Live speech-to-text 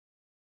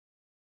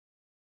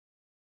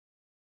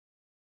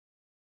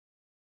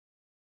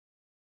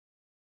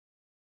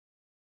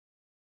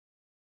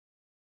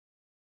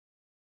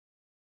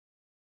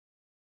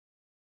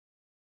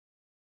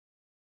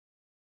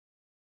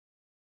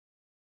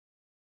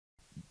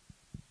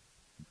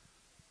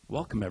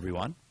Welcome,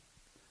 everyone,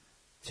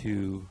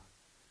 to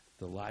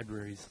the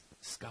library's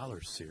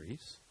Scholars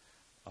Series.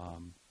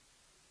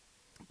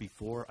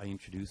 Before I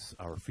introduce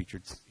our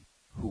featured speaker,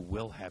 who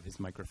will have his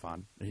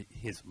microphone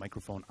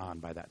on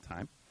by that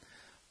time,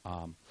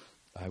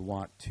 I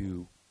want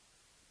to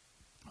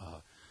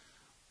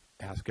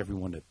ask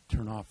everyone to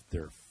turn off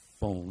their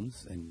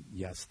phones, and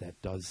yes,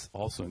 that does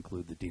also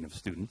include the Dean of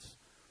Students.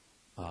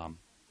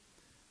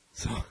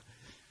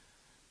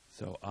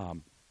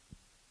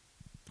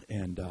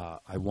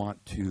 I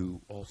want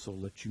to also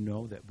let you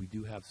know that we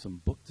do have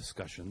some book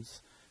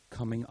discussions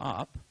coming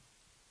up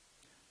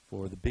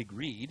for the big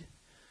read.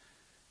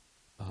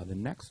 The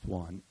next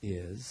one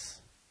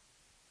is,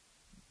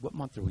 what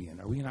month are we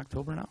in? Are we in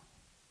October now?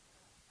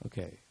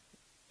 Okay.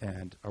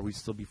 And are we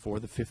still before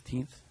the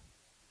 15th?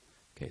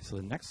 Okay, so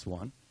the next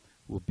one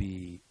will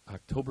be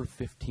October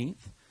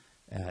 15th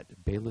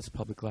at Bayless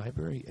Public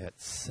Library at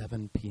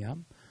 7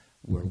 p.m.,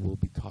 where we'll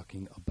be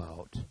talking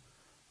about,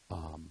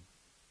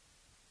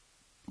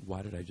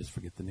 why did I just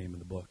forget the name of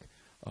the book?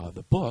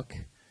 The book,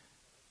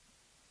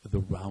 The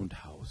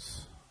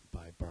Roundhouse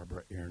by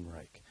Barbara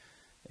Ehrenreich.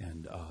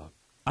 And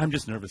I'm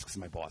just nervous because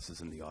my boss is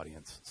in the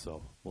audience,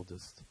 so we'll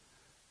just,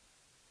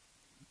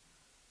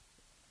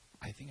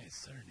 I think I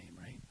said her name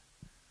right.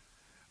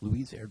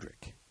 Louise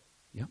Erdrich.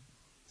 Yep.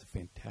 It's a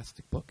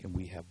fantastic book, and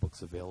we have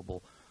books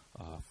available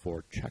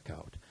for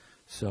checkout.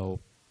 So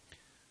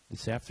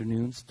this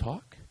afternoon's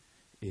talk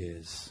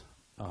is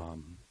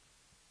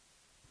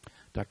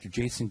Dr.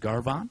 Jason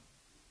Garvon,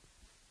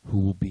 who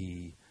will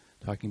be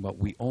talking about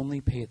we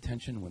only pay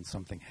attention when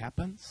something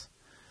happens.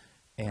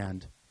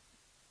 And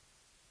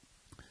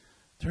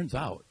turns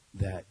out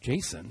that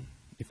Jason,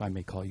 if I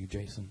may call you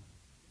Jason.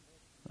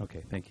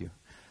 Okay, thank you.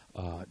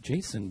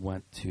 Jason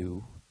went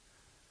to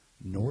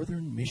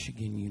Northern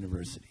Michigan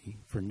University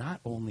for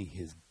not only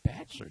his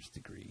bachelor's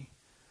degree,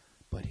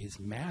 but his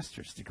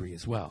master's degree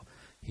as well.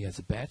 He has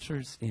a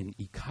bachelor's in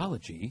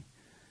ecology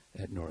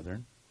at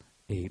Northern,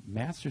 a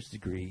master's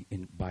degree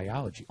in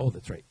biology. Oh,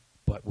 that's right,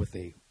 but with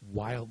a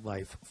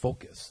wildlife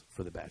focus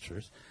for the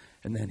bachelor's,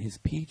 and then his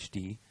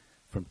PhD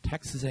from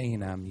Texas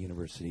A&M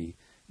University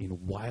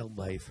in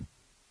wildlife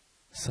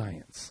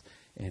science.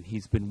 And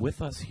he's been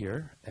with us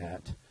here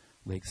at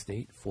Lake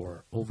State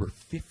for over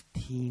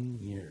 15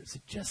 years.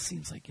 It just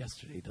seems like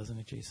yesterday, doesn't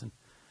it, Jason?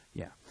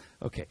 Yeah.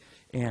 Okay.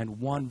 And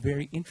one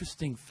very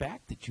interesting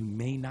fact that you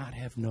may not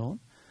have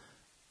known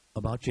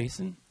about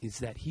Jason is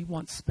that he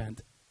once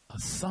spent a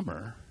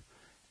summer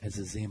as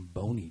a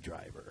Zamboni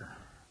driver.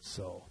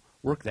 So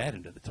work that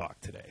into the talk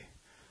today.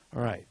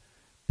 All right.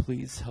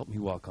 Please help me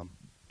welcome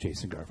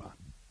Jason Garvon.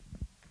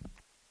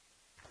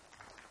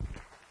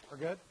 We're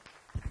good?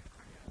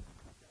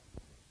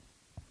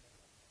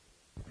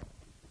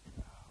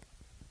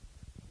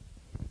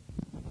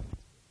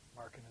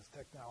 Mark and his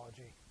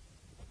technology.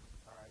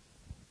 All right.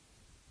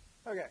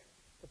 Okay,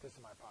 put this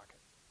in my pocket.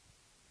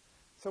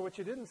 So what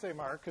you didn't say,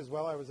 Mark, is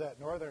while I was at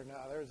Northern,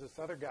 there's this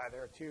other guy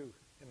there, too,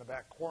 in the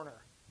back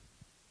corner.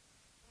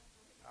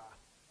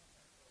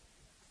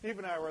 Steve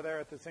and I were there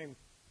at the same,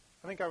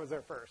 I think I was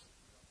there first.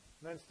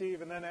 And then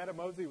Steve, and then Adam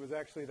Mosey was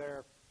actually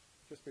there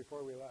just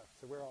before we left.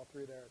 So we're all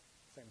three there at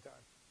the same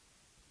time.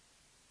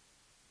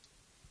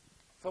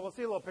 So we'll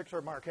see a little picture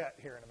of Marquette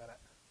here in a minute.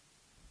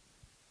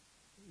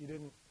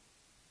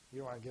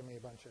 You want to give me a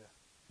bunch of...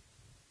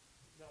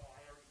 No,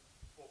 I already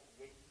spoke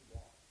way too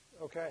long.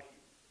 Okay.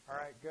 All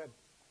right, good.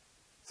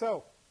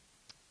 So,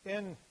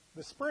 in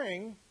the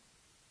spring,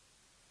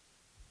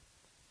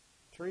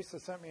 Teresa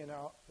sent me a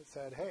note that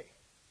said, hey,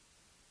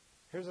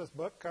 here's this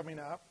book coming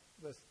up,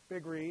 this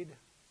big read,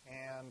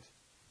 and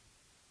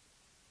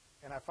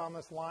I found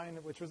this line,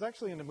 which was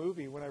actually in the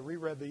movie when I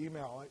reread the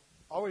email. I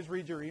always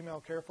read your email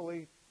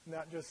carefully,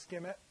 not just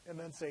skim it and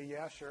then say,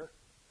 yeah, sure.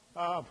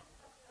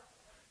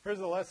 Here's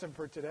a lesson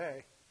for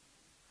today.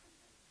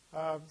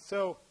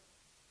 So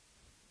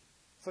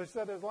she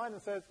said there's a line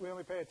that says we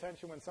only pay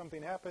attention when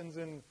something happens,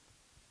 and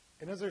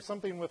is there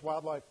something with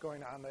wildlife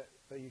going on that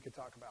you could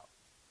talk about?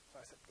 So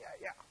I said,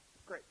 yeah,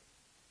 great.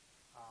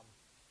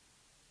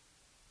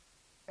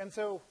 And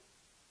so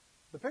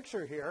the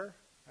picture here,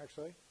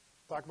 actually,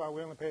 talk about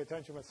we only pay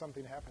attention when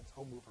something happens.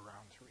 Oh, move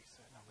around,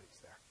 Teresa.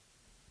 Nobody's there.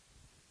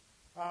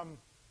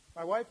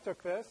 My wife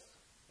took this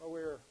while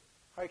we were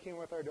hiking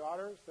with our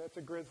daughters. That's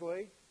a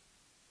grizzly.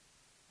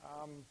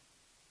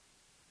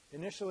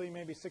 Initially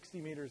maybe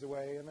 60 meters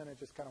away, and then it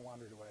just kind of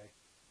wandered away.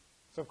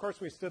 So, of course,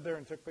 we stood there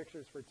and took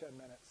pictures for 10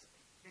 minutes.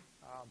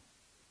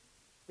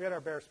 We had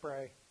our bear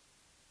spray.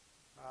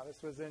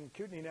 This was in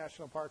Kootenai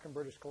National Park in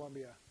British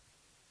Columbia.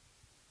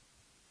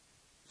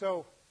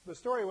 So the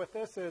story with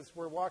this is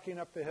we're walking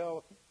up the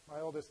hill, my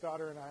oldest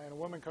daughter and I, and a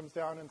woman comes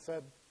down and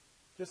said,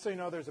 just so you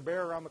know, there's a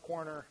bear around the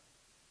corner.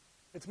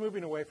 It's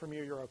moving away from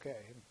you. You're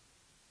okay. And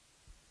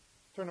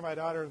turn to my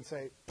daughter and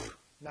say,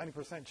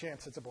 90%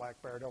 chance it's a black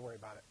bear. Don't worry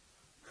about it.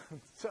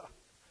 So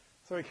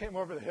we came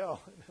over the hill,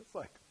 and it's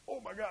like,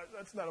 oh, my God,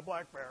 that's not a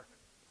black bear.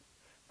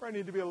 Probably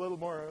need to be a little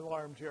more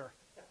alarmed here.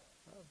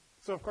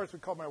 So, of course, we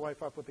called my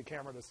wife up with the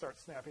camera to start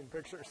snapping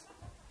pictures.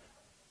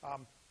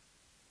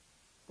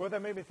 What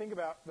that made me think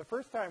about, the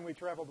first time we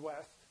traveled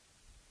west,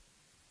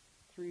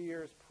 3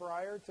 years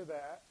prior to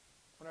that,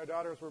 when our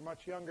daughters were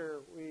much younger,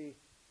 we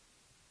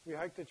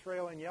hiked a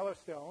trail in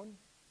Yellowstone.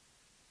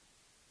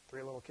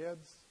 3 little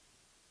kids.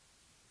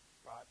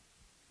 But,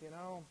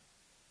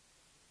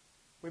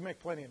 we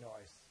make plenty of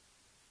noise.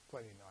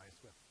 Plenty of noise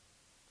with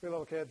 3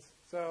 little kids.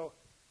 So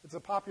it's a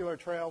popular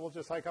trail. We'll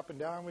just hike up and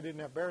down. We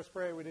didn't have bear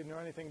spray. We didn't know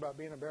anything about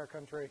being in bear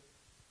country.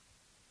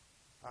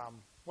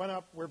 Went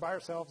up. We're by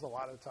ourselves a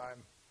lot of the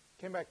time.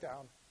 Came back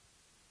down.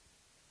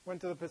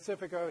 Went to the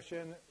Pacific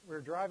Ocean. We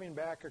were driving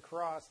back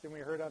across, and we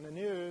heard on the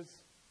news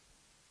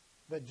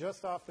that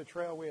just off the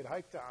trail we had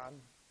hiked on,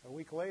 a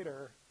week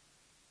later,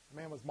 a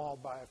man was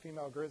mauled by a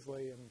female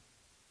grizzly, and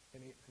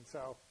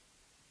so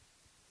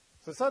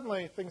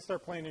suddenly things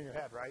start playing in your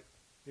head, right?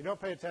 You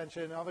don't pay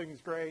attention.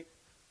 Everything's great.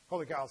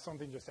 Holy cow,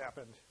 something just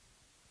happened.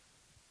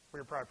 We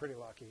were probably pretty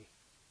lucky.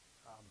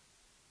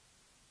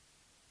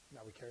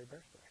 Now we carry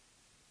bear spray.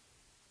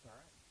 All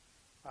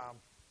right.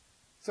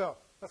 So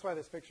that's why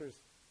this picture is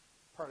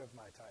part of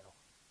my title.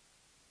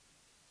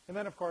 And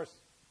then, of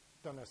course,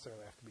 don't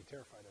necessarily have to be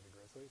terrified of the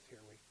grizzlies. Here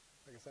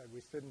like I said,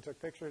 we stood and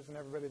took pictures, and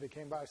everybody that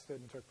came by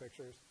stood and took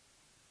pictures.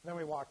 And then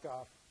we walked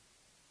off.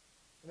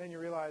 And then you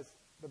realize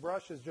the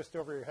brush is just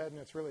over your head, and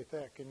it's really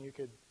thick, and you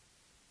could,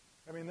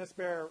 this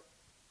bear,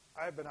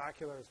 I had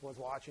binoculars, was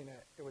watching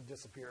it. It would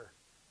disappear.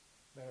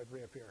 Then it would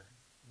reappear,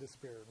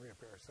 disappear, and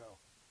reappear. So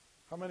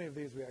how many of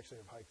these we actually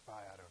have hiked by,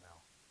 I don't know.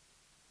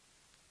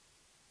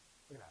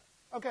 Look at that.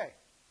 Okay.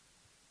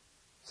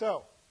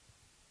 So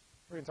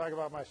we're going to talk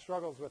about my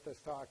struggles with this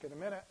talk in a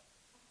minute.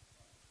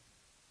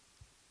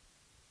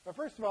 But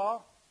first of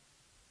all,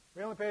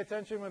 we only pay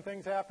attention when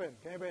things happen.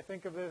 Can anybody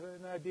think of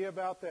an idea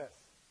about this?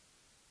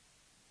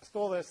 I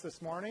stole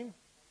this morning.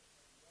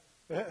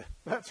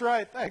 That's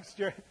right. Thanks,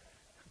 Jerry.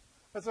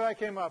 That's what I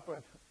came up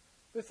with.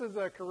 This is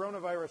a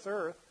coronavirus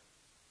Earth,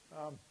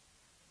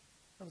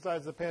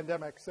 besides the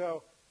pandemic.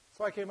 So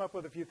I came up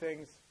with a few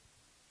things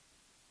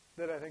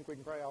that I think we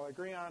can probably all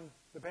agree on.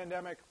 The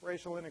pandemic,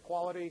 racial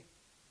inequality.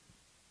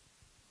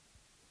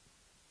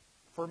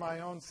 For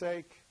my own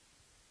sake,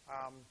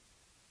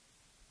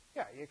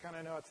 you kind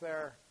of know it's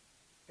there.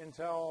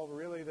 Until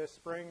really this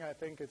spring, I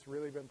think it's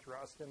really been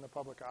thrust in the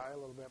public eye a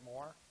little bit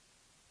more.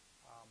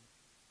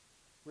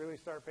 Really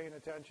start paying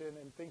attention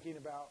and thinking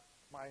about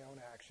my own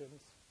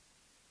actions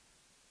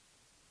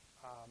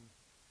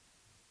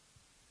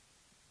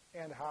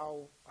and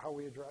how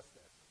we address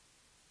this.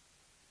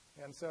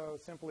 And so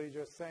simply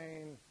just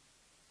saying,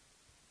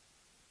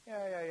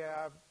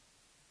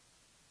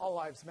 all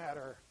lives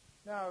matter.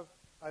 Now,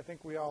 I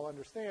think we all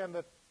understand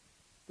that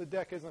the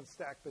deck isn't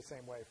stacked the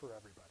same way for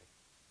everybody.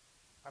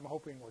 I'm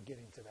hoping we're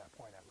getting to that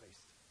point at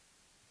least.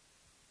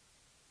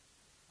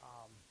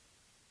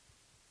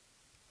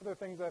 Other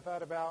things I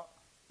thought about,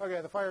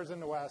 the fires in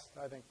the West,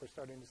 I think we're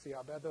starting to see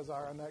how bad those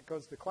are, and that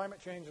goes to climate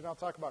change, and I'll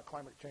talk about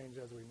climate change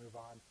as we move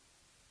on.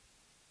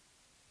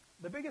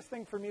 The biggest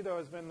thing for me, though,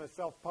 has been the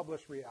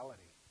self-published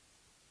reality.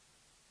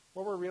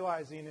 What we're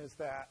realizing is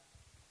that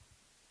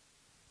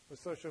with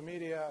social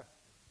media,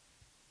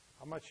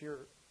 how much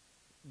your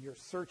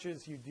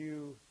searches you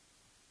do,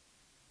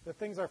 the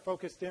things are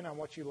focused in on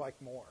what you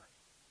like more.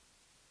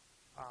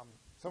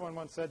 Someone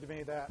once said to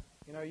me that,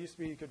 it used to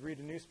be you could read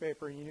a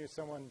newspaper and you knew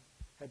someone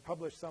had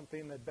published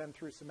something that had been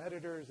through some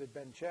editors, had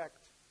been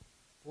checked.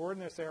 We're in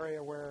this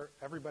area where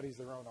everybody's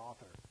their own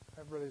author.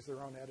 Everybody's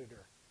their own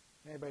editor.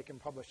 Anybody can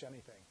publish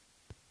anything.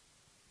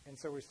 And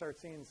so we start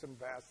seeing some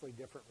vastly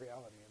different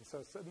reality. And so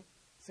it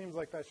seems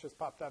like that's just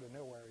popped out of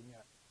nowhere, and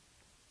yet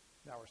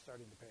now we're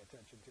starting to pay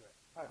attention to it,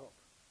 I hope.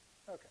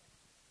 Okay.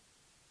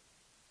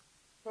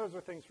 Those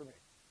are things for me.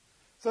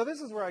 So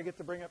this is where I get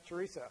to bring up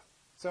Teresa.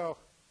 So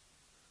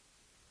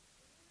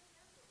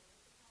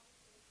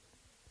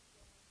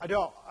I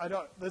don't.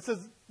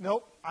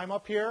 Nope, I'm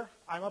up here.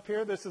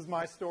 This is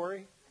my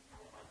story.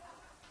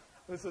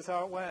 This is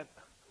how it went.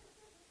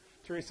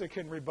 Teresa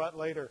can rebut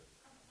later.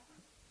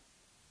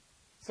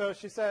 So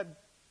she said,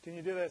 can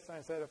you do this? And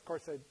I said, of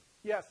course,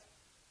 yes.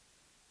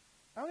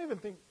 I don't even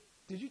think,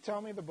 did you tell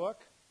me the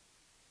book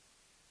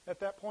at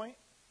that point?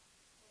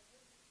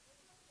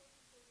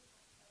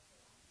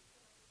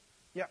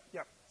 Yeah.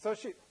 So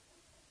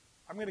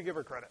I'm going to give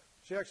her credit.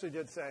 She actually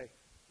did say,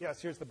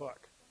 yes, here's the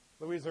book,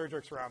 Louise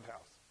Erdrich's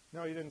Roundhouse.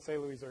 No, you didn't say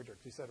Louise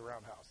Erdrich. You said a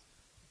Roundhouse.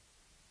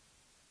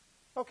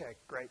 Okay,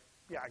 great.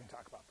 Yeah, I can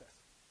talk about this.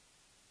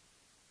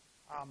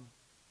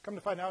 Come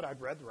to find out, I'd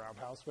read the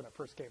Roundhouse when it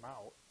first came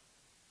out.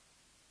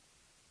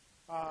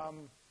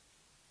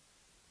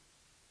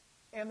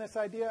 And this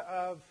idea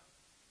of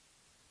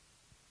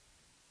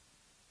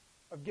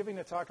giving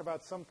a talk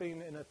about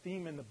something in a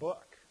theme in the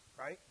book,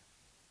 right?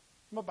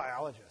 I'm a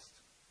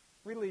biologist.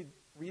 Really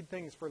read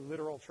things for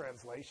literal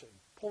translation.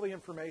 Pull the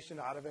information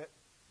out of it,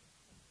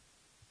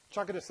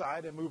 chuck it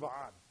aside, and move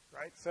on,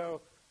 right?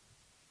 So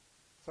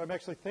I'm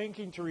actually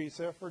thanking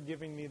Teresa for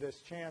giving me this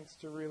chance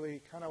to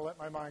really kind of let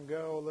my mind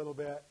go a little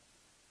bit,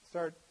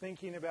 start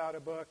thinking about a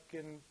book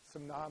in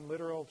some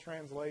non-literal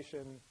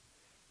translation,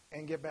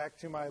 and get back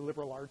to my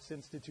liberal arts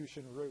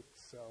institution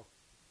roots. So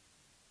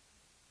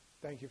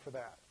Thank you for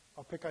that.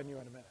 I'll pick on you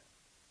in a minute.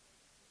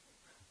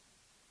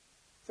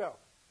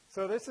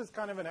 So this is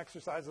kind of an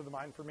exercise of the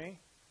mind for me.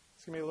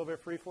 It's going to be a little bit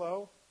free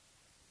flow,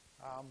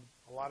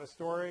 a lot of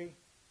story.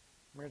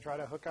 I'm going to try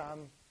to hook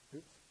on.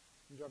 Oops,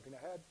 I'm jumping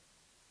ahead.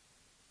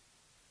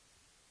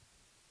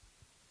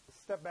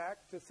 Step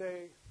back to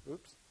say,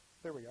 oops,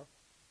 there we go.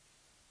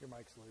 Your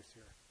mic's loose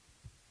here.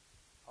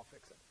 I'll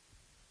fix it.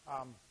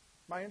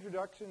 My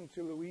introduction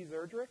to Louise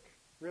Erdrich,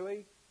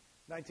 really,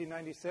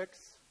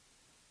 1996.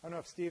 I don't know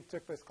if Steve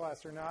took this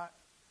class or not.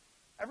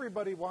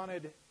 Everybody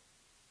wanted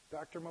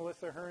Dr.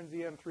 Melissa Hearn's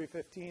EM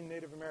 315,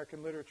 Native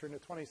American Literature in the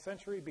 20th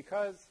Century,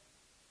 because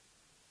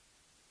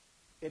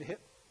it hit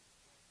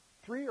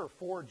 3 or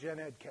 4 gen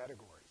ed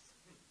categories.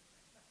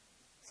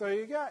 So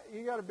you got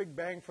a big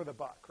bang for the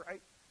buck,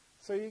 right?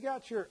 So you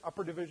got your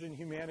upper division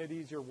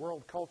humanities, your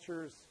world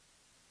cultures,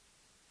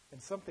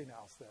 and something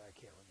else that I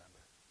can't remember.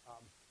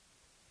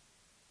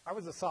 I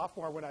was a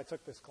sophomore when I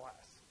took this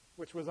class,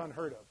 which was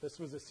unheard of. This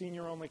was a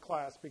senior-only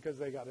class because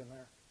they got in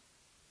there.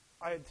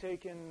 I had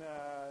taken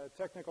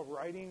technical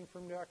writing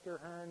from Dr.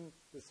 Hearn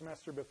the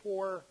semester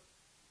before.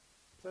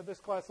 Said, this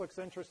class looks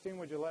interesting.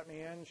 Would you let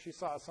me in? She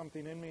saw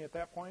something in me at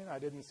that point I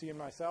didn't see in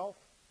myself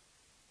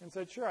and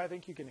said, sure, I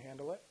think you can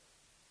handle it.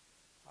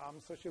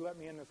 So she let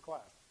me in this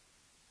class.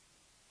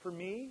 For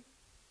me,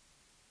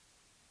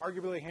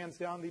 arguably hands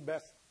down the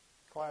best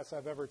class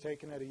I've ever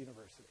taken at a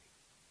university.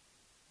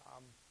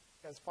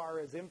 As far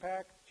as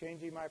impact,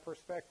 changing my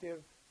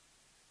perspective,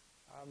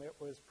 it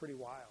was pretty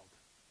wild.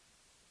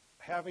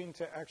 Having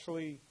to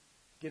actually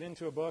get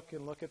into a book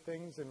and look at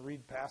things and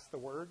read past the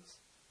words,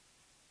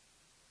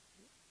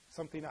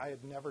 something I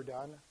had never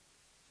done.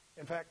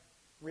 In fact,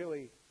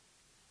 really,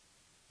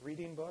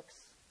 reading books,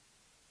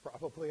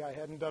 probably I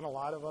hadn't done a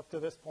lot of up to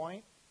this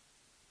point.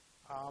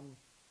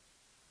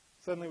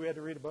 Suddenly we had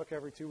to read a book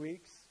every 2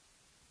 weeks,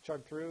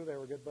 chug through. They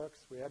were good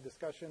books. We had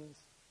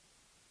discussions.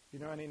 If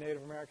you know any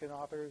Native American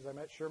authors, I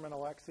met Sherman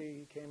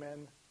Alexie. He came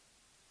in.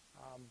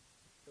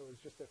 It was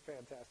just a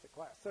fantastic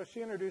class. So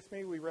she introduced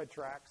me. We read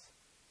Tracts,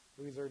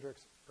 Louise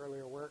Erdrich's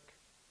earlier work.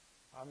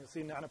 You'll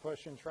see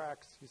Nanapush in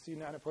Tracts. You see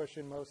Nanapush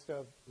in most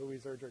of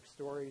Louise Erdrich's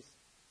stories.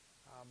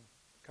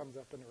 Comes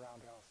up in the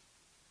Roundhouse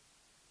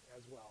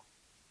as well.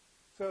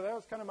 So that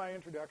was kind of my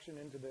introduction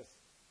into this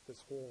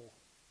whole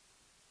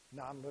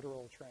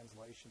non-literal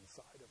translation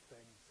side of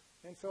things.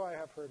 And so I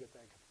have her to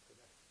thank for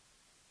today.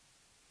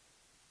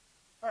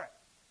 All right.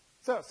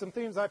 So some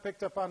themes I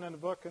picked up on in the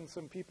book and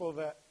some people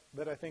that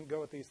I think go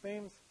with these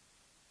themes.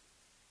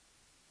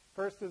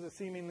 First is a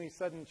seemingly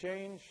sudden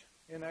change,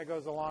 and that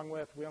goes along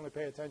with we only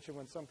pay attention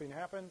when something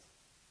happens.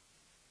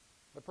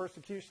 The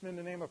persecution in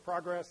the name of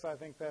progress, I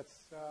think that's,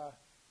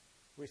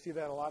 we see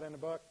that a lot in the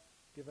book,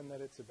 given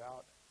that it's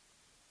about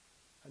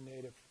a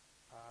native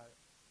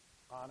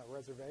on a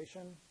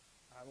reservation.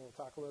 We'll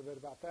talk a little bit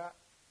about that.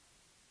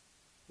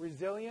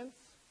 Resilience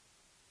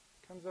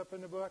comes up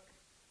in the book.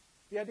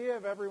 The idea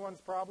of everyone's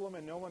problem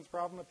and no one's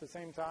problem at the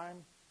same time.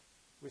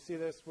 We see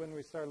this when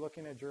we start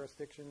looking at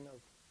jurisdiction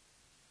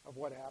of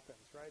what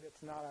happens, right?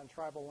 It's not on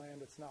tribal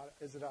land. It's not,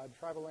 is it on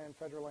tribal land,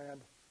 federal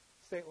land,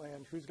 state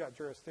land? Who's got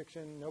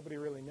jurisdiction? Nobody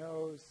really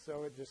knows,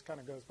 so it just kind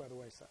of goes by the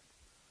wayside.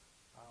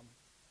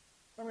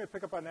 I'm going to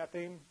pick up on that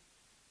theme.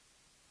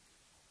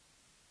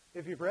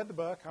 If you've read the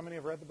book, how many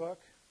have read the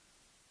book?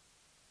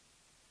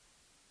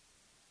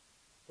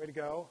 Way to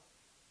go.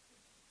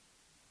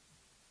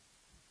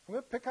 I'm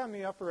going to pick on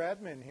the upper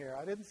admin here.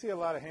 I didn't see a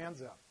lot of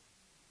hands up.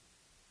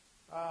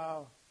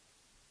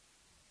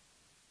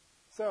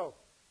 So,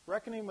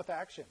 reckoning with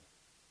action.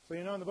 So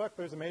you know in the book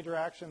there's a major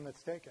action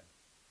that's taken.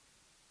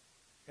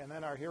 And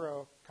then our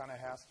hero kind of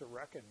has to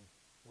reckon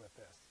with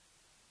this.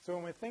 So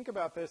when we think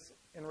about this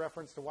in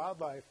reference to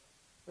wildlife,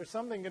 there's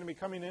something going to be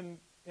coming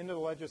into the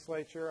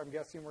legislature. I'm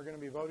guessing we're going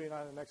to be voting on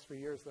it in the next few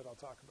years that I'll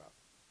talk about.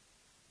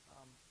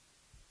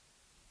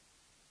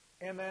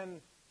 And then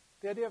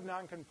the idea of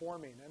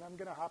nonconforming. And I'm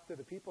going to hop to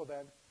the people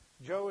then.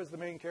 Joe is the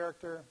main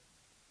character.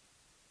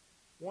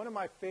 One of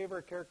my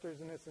favorite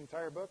characters in this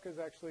entire book is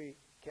actually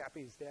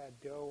Cappy's dad,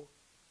 Joe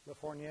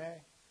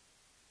LaFournier.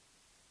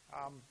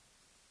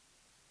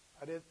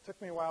 It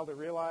took me a while to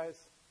realize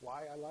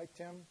why I liked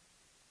him.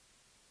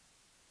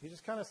 He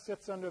just kind of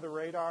sits under the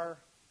radar.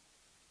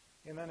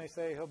 And then they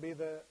say he'll be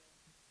the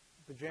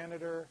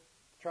janitor,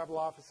 tribal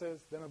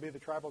offices. Then he'll be the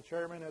tribal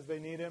chairman as they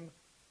need him.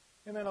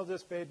 And then he'll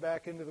just fade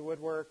back into the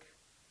woodwork,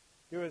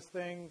 do his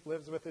thing,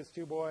 lives with his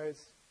 2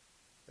 boys.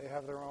 They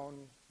have their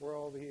own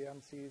world. He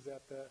MCs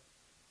at the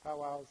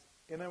powwows.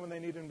 And then when they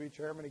need him to be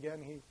chairman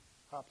again, he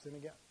hops in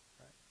again.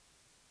 Right?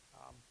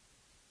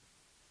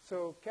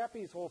 So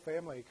Cappy's whole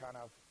family kind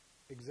of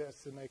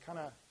exists, and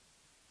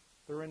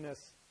they're in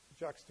this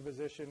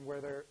juxtaposition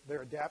where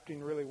they're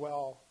adapting really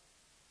well,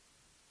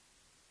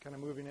 kind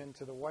of moving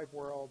into the white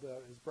world.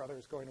 His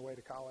brother's going away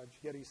to college,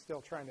 yet he's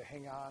still trying to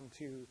hang on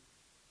to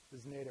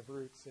his native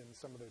roots and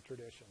some of their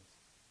traditions.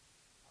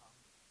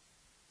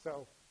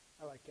 So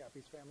I like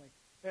Cappy's family.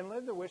 And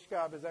Linda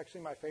Wishgob is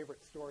actually my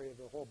favorite story of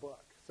the whole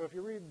book. So if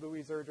you read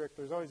Louise Erdrich,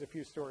 there's always a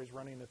few stories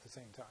running at the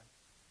same time.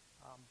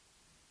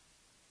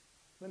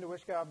 Linda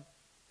Wishkob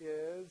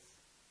is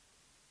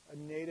a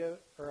native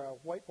or a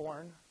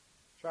white-born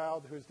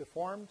child who's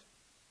deformed.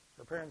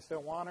 Her parents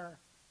don't want her.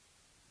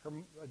 Her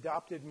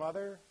adopted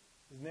mother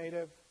is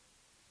native,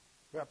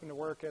 who happened to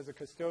work as a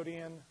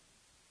custodian,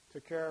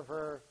 took care of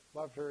her,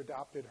 loved her,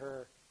 adopted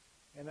her,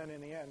 and then in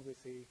the end we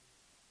see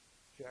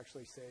she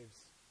actually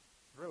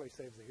really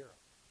saves the hero.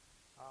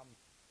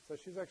 So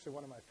she's actually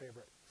one of my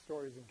favorite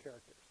stories and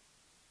characters.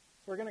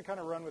 So we're going to kind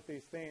of run with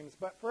these themes.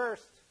 But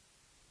first,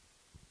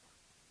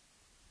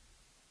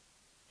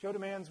 Joe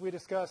demands we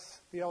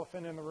discuss the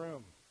elephant in the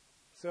room.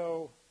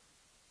 So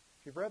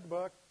if you've read the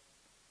book,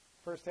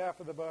 first half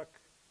of the book,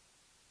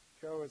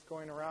 Joe is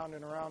going around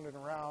and around and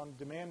around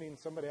demanding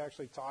somebody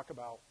actually talk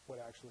about what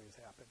actually has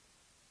happened.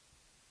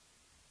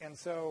 And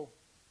so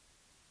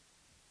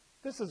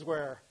this is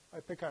where I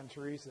pick on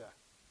Teresa.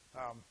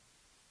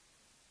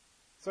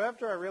 So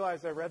after I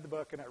realized I read the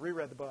book and I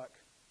reread the book,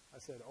 I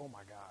said, oh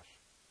my gosh.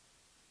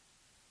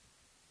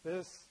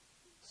 This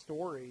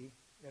story,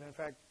 and in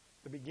fact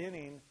the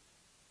beginning,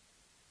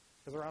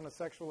 is around the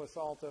sexual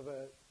assault of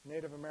a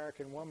Native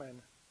American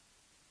woman,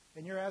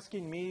 and you're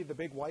asking me, the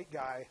big white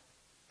guy,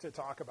 to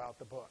talk about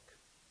the book,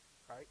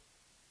 right?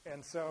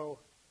 And so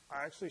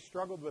I actually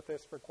struggled with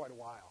this for quite a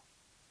while.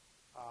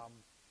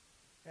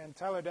 And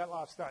Tyler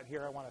Detloff's not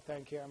here. I want to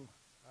thank him.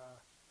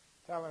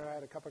 Tyler and I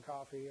had a cup of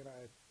coffee, and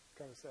I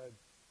kind of said,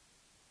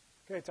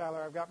 okay,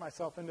 Tyler, I've got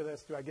myself into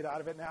this. Do I get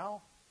out of it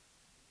now?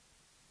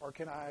 Or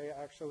can I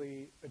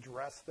actually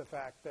address the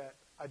fact that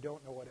I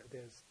don't know what it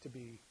is to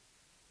be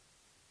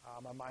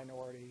a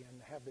minority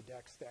and have the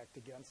deck stacked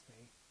against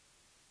me?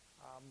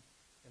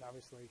 And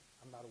obviously,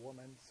 I'm not a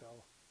woman, so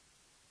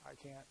I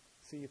can't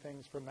see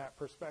things from that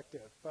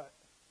perspective. But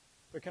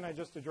can I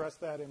just address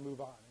that and move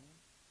on?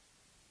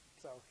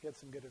 So he had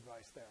some good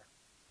advice there.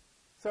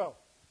 So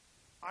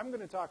I'm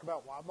going to talk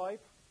about wildlife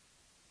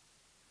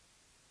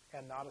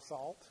and not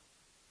assault.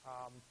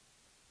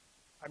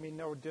 I mean,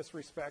 no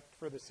disrespect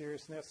for the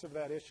seriousness of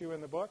that issue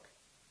in the book,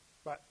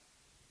 but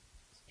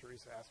as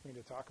Teresa asked me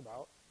to talk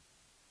about,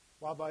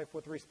 wildlife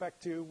with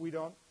respect to we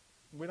don't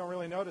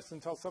really notice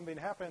until something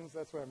happens.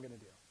 That's what I'm going to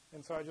do.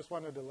 And so I just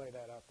wanted to lay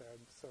that out there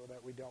so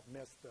that we don't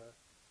miss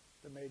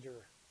the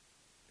major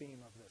theme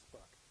of this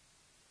book,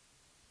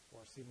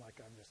 or seem like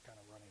I'm just kind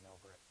of running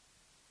over it.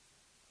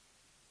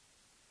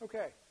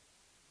 Okay,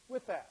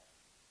 with that,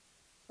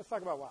 let's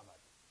talk about wildlife.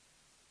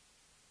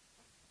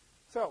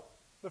 So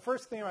the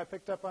first theme I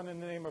picked up on in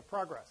the name of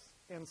progress.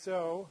 And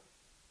so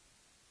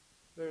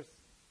there's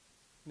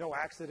no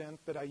accident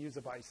that I use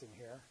a bison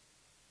here.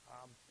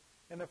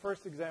 In the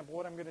first example,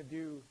 what I'm going to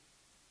do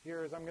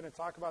here is I'm going to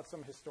talk about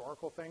some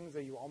historical things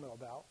that you all know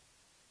about.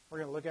 We're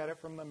going to look at it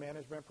from the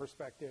management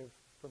perspective,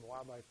 from the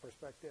wildlife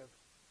perspective.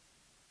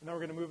 And then we're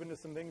going to move into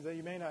some things that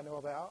you may not know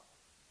about.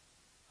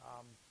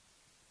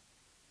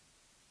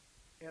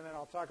 And then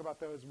I'll talk about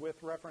those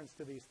with reference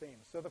to these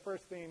themes. So the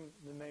first theme,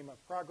 in the name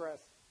of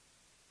progress.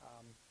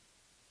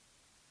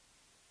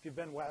 If you've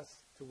been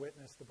west to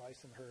witness the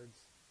bison herds,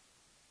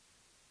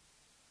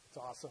 it's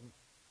awesome.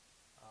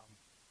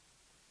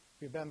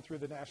 If you've been through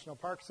the national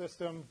park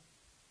system,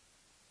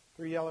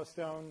 through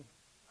Yellowstone,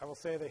 I will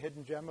say the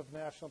hidden gem of the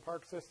national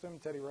park system,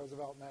 Teddy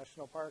Roosevelt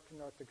National Park in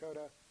North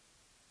Dakota.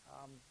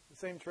 The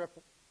same trip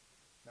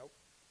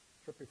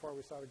before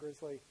we saw the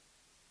grizzly,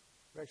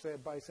 we actually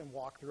had bison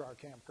walk through our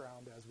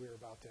campground as we were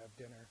about to have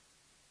dinner.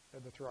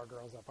 Had to throw our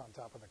girls up on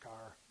top of the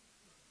car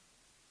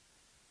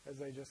as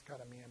they just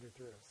kind of meandered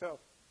through. So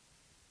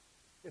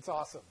it's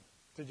awesome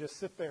to just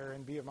sit there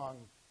and be among,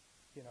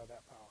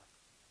 that power.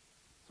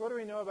 So what do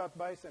we know about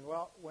bison?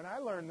 Well, when I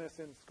learned this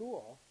in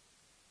school,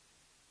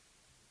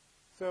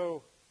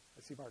 so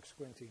I see Mark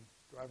squinting.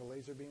 Do I have a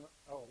laser beam?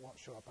 Oh, it won't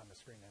show up on the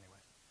screen anyway.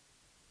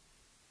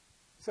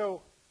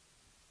 So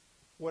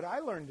what I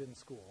learned in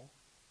school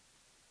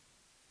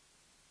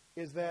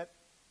is that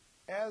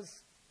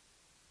as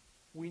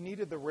we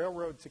needed the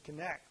railroad to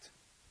connect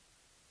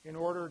in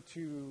order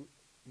to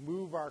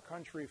move our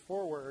country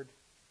forward,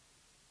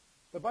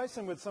 the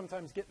bison would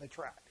sometimes get in the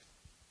tracks.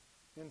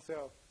 And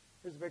so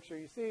here's a picture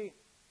you see.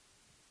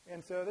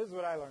 And so this is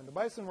what I learned. The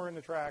bison were in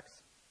the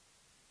tracks.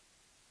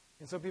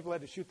 And so people had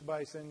to shoot the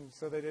bison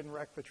so they didn't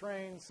wreck the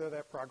train so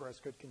that progress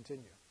could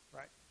continue,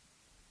 right?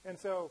 And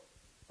so,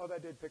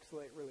 that did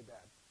pixelate really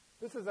bad.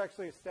 This is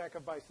actually a stack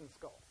of bison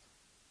skulls.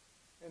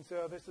 And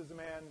so this is a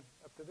man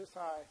up to this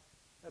high.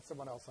 That's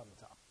someone else on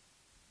the top.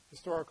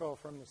 Historical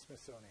from the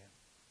Smithsonian.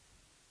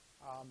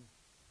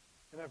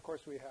 And then, of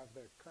course, we have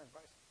the current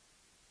bison.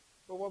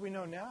 But what we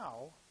know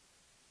now,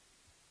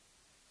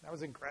 I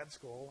was in grad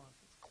school,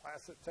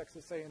 class at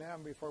Texas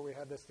A&M before we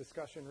had this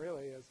discussion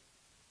really, is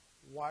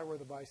why were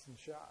the bison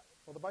shot?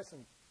 Well, the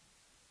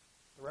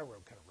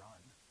railroad could have run.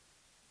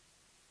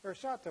 They were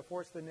shot to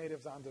force the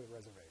natives onto the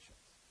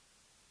reservations,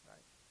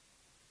 right?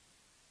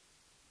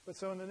 But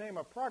so in the name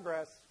of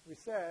progress, we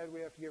said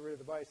we have to get rid of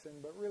the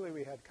bison, but really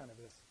we had kind of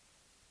this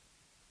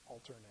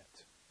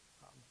alternate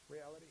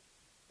reality.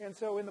 And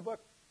so in the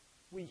book,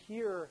 we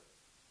hear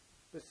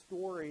the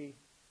story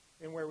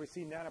in where we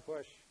see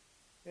Nanapush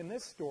in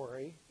this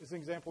story is an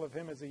example of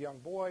him as a young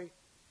boy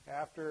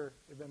after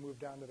they've been moved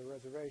down to the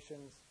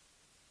reservations.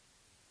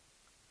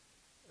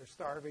 They're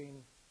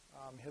starving.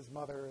 His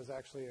mother is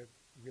actually a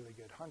really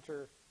good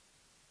hunter.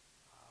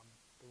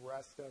 The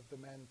rest of the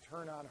men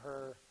turn on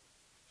her.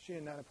 She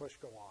and Nenepush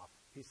go off.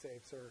 He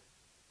saves her.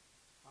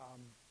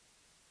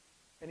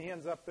 And he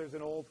ends up, there's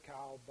an old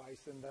cow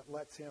bison that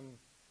lets him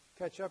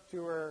catch up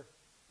to her,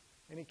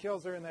 and he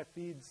kills her, and that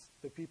feeds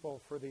the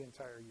people for the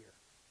entire year,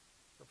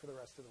 or for the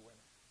rest of the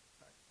winter.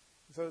 Right?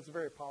 So it's a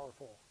very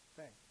powerful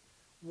thing.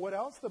 What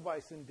else the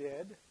bison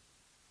did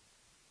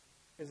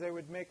is they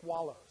would make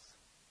wallows.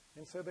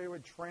 And so they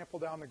would trample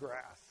down the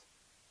grass.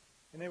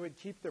 And they would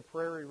keep the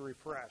prairie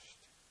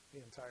refreshed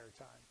the entire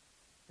time.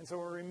 And so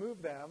when we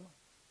removed them,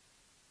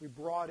 we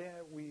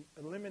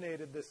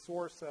eliminated the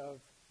source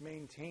of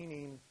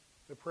maintaining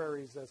the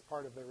prairies as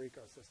part of their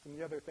ecosystem.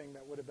 The other thing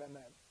that would have been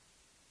that,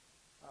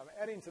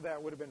 adding to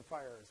that would have been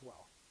fire as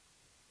well.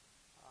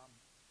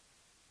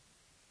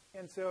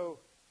 And so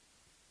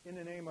in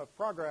the name of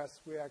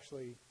progress, we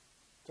actually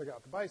took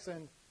out the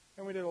bison,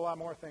 and we did a lot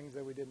more things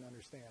that we didn't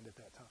understand at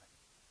that time,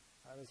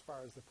 as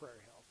far as the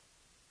prairie health.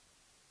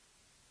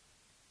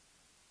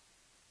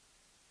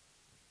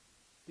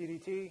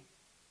 DDT.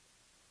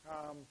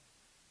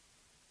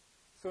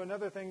 So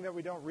another thing that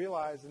we don't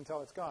realize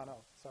until it's gone.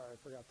 Oh, sorry, I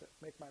forgot to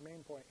make my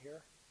main point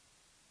here.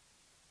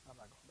 I'm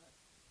not going back.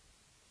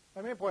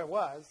 My main point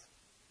was,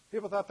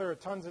 people thought there were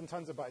tons and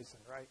tons of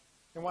bison, right?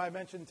 And why I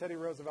mentioned Teddy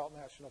Roosevelt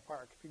National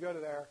Park. If you go to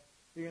there,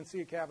 you can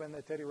see a cabin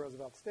that Teddy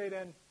Roosevelt stayed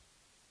in.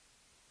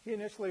 He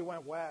initially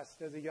went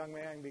west as a young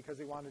man because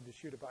he wanted to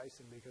shoot a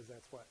bison, because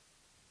that's what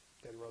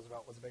Teddy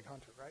Roosevelt was a big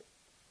hunter, right?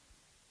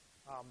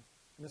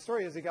 And the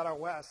story is he got out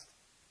west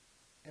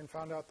and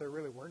found out there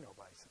really were no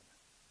bison.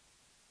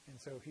 And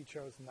so he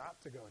chose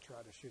not to go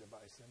try to shoot a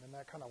bison, and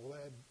that kind of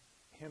led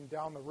him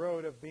down the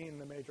road of being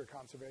the major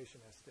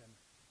conservationist and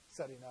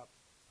setting up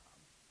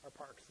our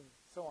parks and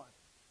so on.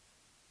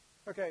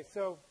 Okay,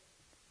 so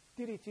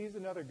DDT is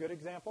another good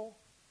example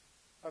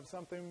of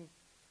something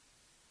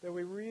that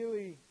we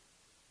really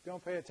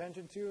don't pay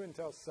attention to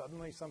until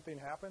suddenly something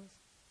happens.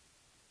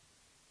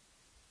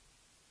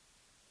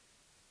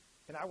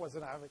 And I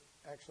wasn't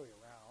actually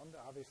around,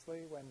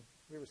 obviously, when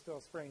we were still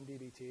spraying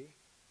DDT.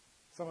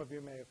 Some of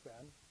you may have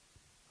been.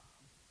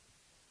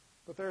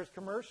 But there's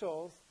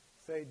commercials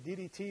say,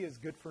 DDT is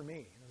good for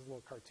me. There's a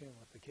little cartoon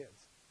with the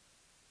kids.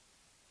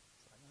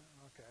 It's like,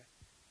 oh,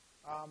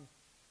 okay.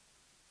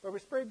 But we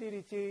sprayed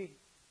DDT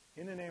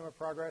in the name of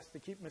progress to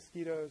keep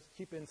mosquitoes,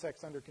 keep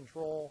insects under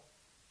control,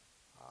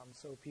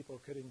 so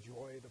people could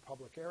enjoy the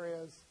public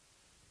areas.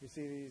 You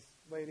see these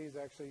ladies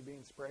actually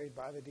being sprayed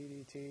by the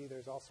DDT.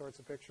 There's all sorts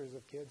of pictures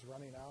of kids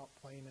running out,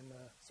 playing in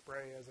the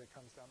spray as it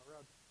comes down the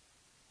road.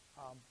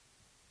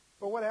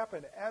 But what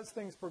happened? As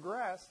things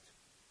progressed,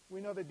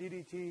 we know that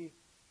DDT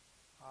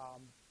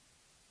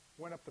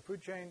went up the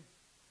food chain,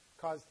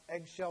 caused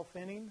eggshell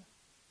thinning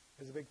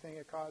is a big thing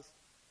it caused,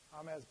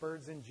 as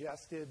birds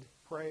ingested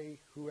prey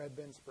who had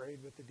been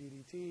sprayed with the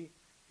DDT,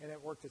 and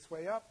it worked its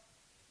way up.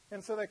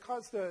 And so that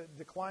caused a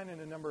decline in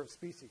a number of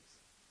species.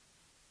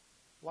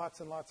 Lots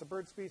and lots of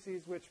bird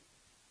species, which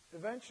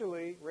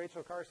eventually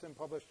Rachel Carson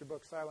published her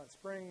book Silent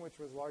Spring, which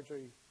was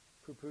largely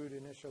poo-pooed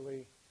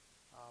initially,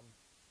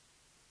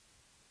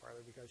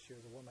 partly because she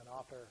was a woman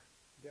author,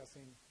 I'm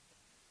guessing.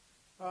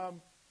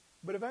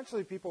 But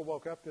eventually people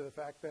woke up to the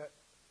fact that,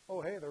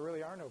 oh, hey, there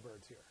really are no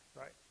birds here,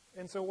 right?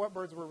 And so what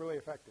birds were really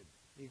affected?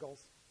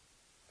 Eagles,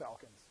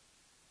 falcons,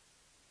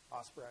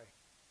 osprey,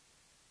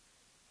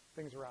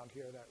 things around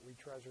here that we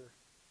treasure.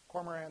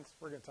 Cormorants,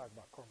 we're going to talk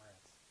about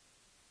cormorants.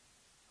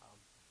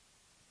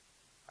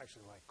 I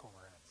actually like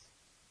cormorants.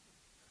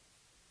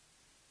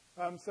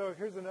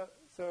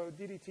 So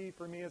DDT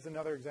for me is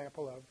another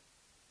example of,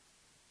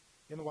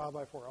 in the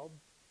wildlife world,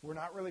 we're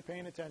not really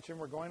paying attention,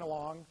 we're going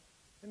along,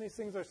 and these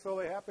things are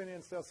slowly happening,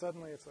 and so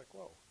suddenly it's like,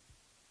 whoa,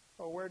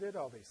 oh, where did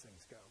all these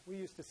things go? We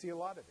used to see a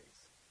lot of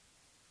these.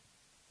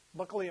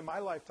 Luckily, in my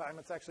lifetime,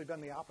 it's actually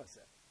been the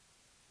opposite,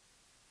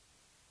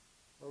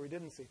 where we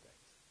didn't see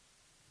things.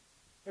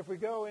 If we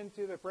go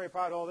into the prairie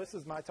pothole, this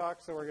is my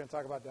talk, so we're going to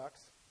talk about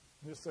ducks,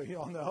 just so you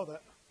all know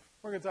that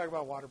we're going to talk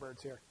about water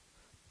birds here.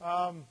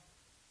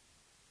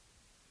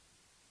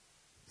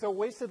 So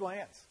wasted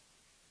lands.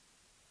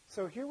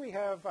 So here we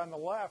have on the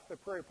left the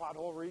prairie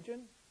pothole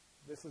region.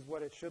 This is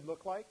what it should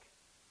look like.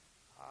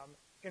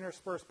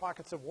 Interspersed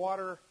pockets of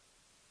water,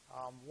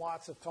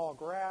 lots of tall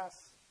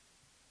grass.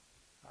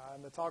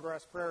 In the tall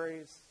grass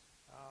prairies,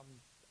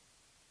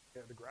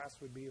 the grass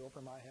would be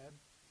over my head.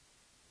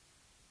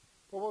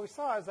 But what we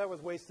saw is that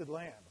was wasted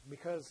land,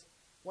 because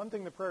one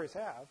thing the prairies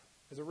have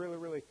is a really,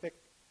 really thick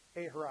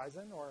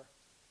A-horizon or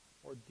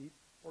deep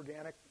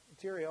organic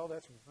material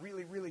that's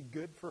really, really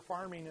good for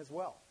farming as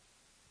well.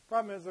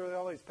 Problem is there are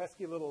all these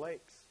pesky little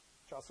lakes,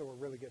 which also were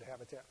really good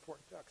habitat for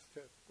ducks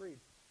to breed.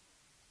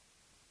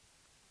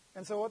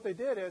 And so what they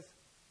did is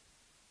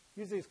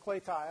use these clay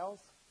tiles,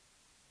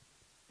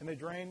 and they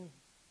drain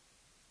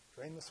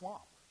the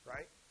swamp,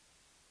 right?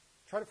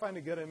 Try to find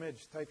a good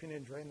image typing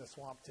in "drain the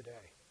swamp"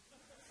 today.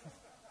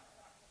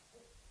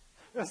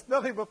 It's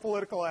nothing but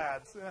political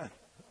ads.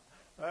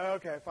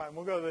 Okay, fine.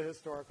 We'll go to the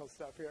historical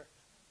stuff here.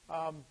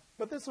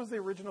 But this was the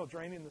original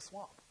draining the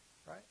swamp,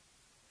 right?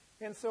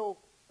 And so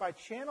by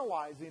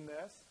channelizing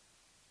this,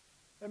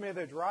 it made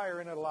it drier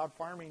and it allowed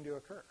farming to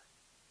occur,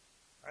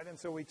 right? And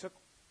so we took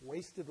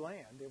wasted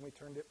land and we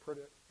turned it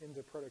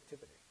into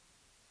productivity.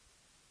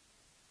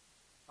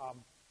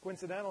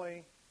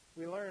 Coincidentally,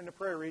 we learned the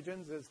prairie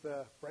regions is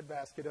the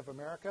breadbasket of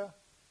America.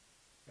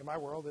 In my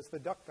world, it's the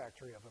duck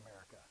factory of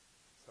America.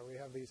 So we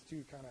have these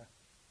two kind of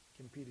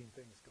competing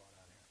things going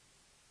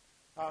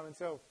on here. And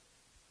so,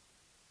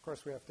 of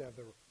course, we have to have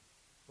the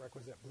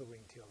requisite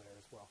blue-winged teal there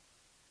as well.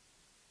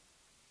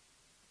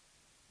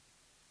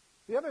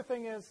 The other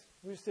thing is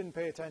we just didn't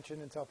pay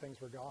attention until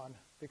things were gone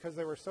because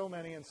there were so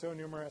many and so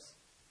numerous.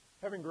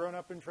 Having grown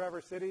up in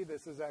Traverse City,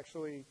 this is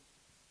actually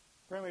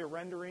apparently a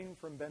rendering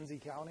from Benzie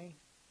County.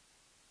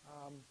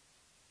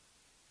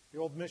 The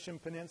Old Mission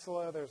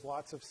Peninsula, there's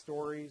lots of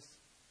stories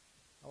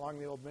along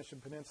the Old Mission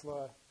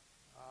Peninsula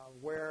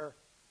where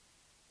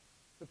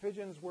the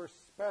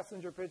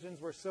passenger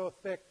pigeons were so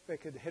thick they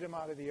could hit them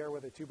out of the air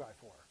with a 2x4.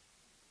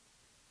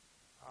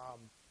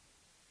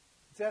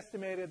 It's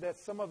estimated that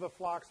some of the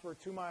flocks were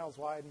 2 miles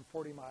wide and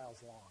 40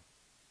 miles long.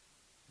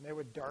 And they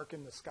would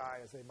darken the sky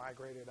as they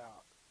migrated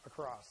out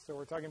across. So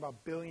we're talking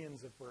about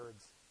billions of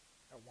birds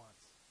at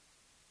once.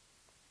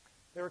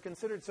 They were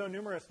considered so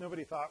numerous,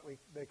 nobody thought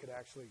they could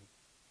actually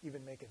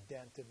even make a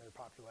dent in their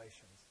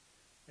populations.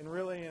 And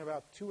really, in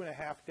about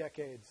 2.5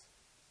 decades,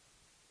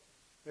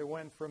 they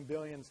went from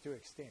billions to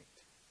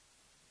extinct.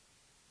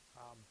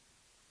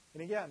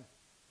 And again,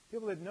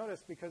 people had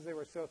noticed because they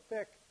were so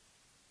thick,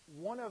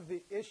 one of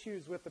the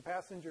issues with the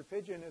passenger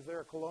pigeon is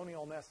they're a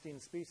colonial nesting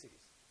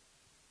species.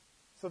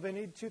 So they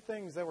need two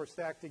things that were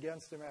stacked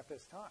against them at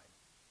this time.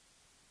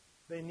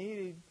 They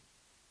needed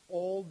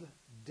old,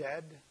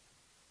 dead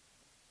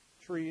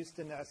trees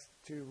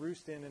to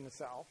roost in the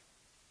south.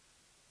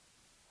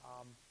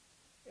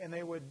 And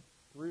they would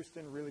roost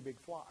in really big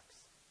flocks.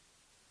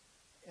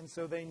 And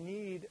so they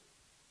need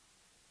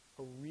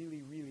a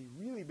really, really,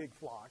 really big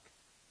flock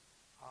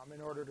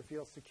in order to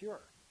feel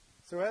secure.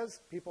 So as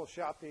people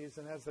shot these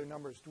and as their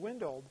numbers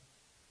dwindled,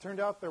 it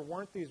turned out there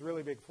weren't these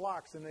really big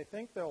flocks. And they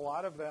think that a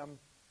lot of them,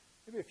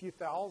 maybe a few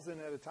thousand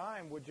at a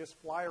time, would just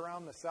fly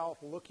around the south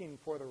looking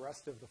for the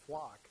rest of the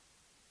flock.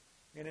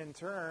 And in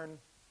turn,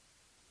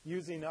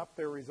 using up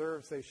their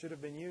reserves they should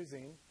have been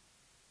using.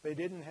 They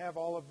didn't have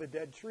all of the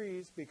dead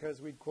trees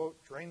because we'd,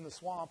 quote, drained the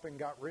swamp and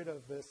got rid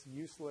of this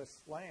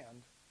useless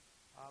land.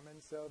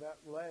 And so that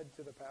led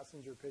to the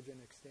passenger pigeon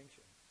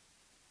extinction,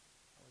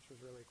 which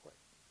was really quick.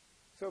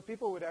 So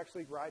people would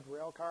actually ride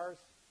rail cars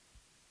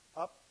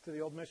up to the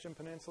Old Mission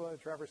Peninsula,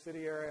 Traverse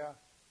City area,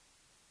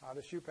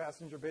 to shoot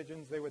passenger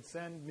pigeons. They would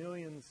send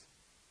millions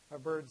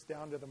of birds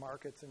down to the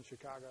markets in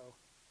Chicago.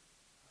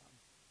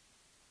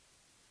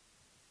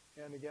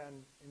 And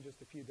again, in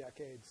just a few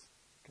decades,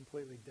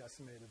 completely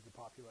decimated the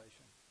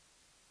population.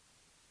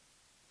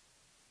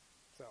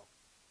 So,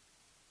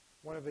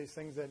 one of these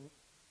things that, and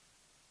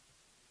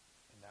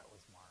that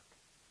was Mark.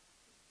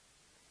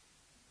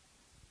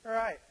 All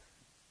right.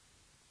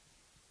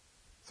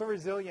 So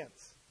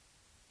resilience.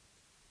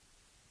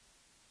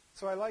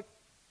 So I like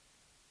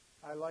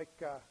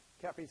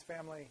Cappy's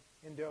family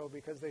in Doe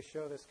because they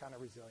show this kind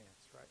of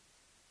resilience, right?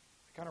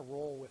 They kind of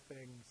roll with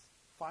things,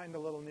 find a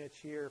little niche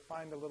here,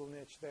 find a little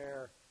niche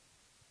there,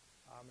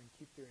 and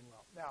keep doing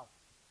well. Now,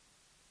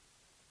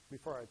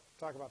 before I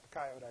talk about the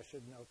coyote, I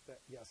should note that,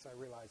 yes, I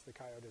realize the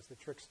coyote is the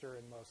trickster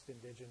in most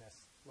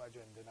indigenous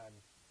legend, and I'm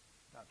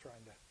not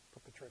trying to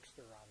put the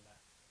trickster on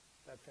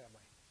that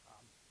family.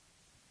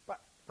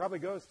 But probably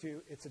goes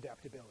to its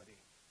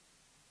adaptability.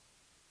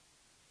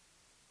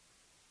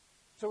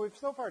 So we've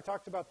so far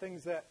talked about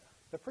things that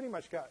pretty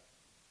much got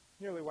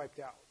nearly wiped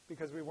out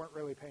because we weren't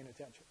really paying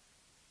attention.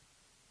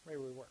 Maybe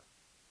we were.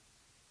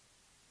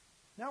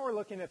 Now we're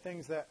looking at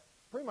things that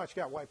pretty much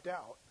got wiped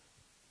out,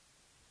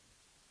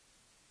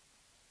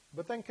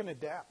 but then can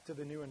adapt to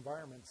the new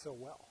environment so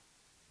well.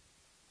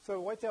 So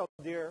white-tailed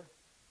deer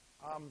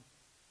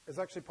is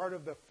actually part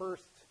of the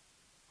first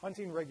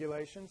hunting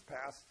regulations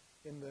passed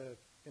in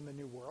the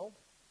New World,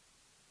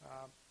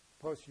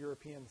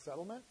 post-European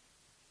settlement,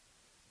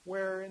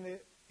 where in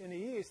the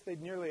East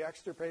they'd nearly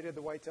extirpated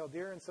the white-tailed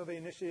deer, and so they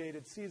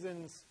initiated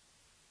seasons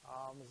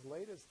as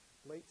late as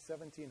late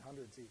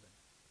 1700s even,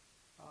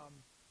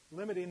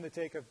 limiting the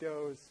take of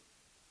does,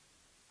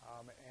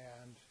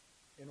 and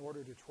in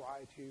order to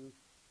try to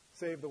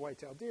save the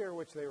white-tailed deer,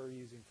 which they were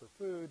using for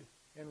food,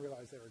 and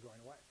realized they were going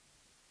away.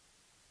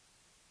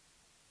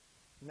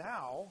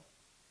 Now,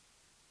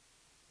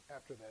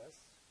 after this,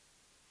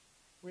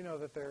 we know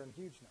that they're in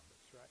huge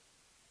numbers, right?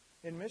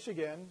 In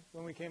Michigan,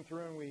 when we came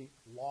through and we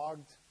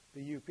logged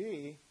the UP,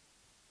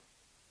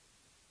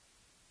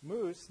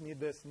 moose need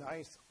this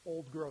nice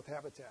old-growth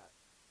habitat.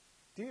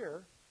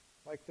 Deer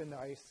like the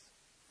nice,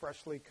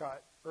 freshly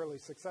cut, early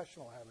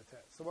successional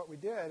habitat. So what we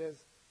did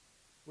is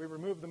we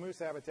removed the moose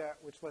habitat,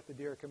 which let the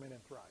deer come in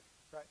and thrive,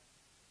 right?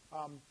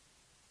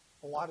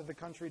 A lot of the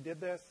country did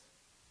this.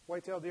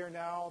 White-tailed deer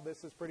now,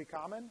 this is pretty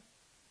common.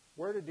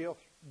 where do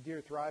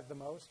deer thrive the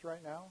most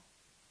right now?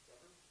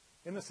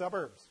 In the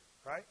suburbs,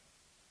 right?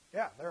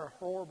 Yeah, they're a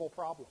horrible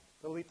problem.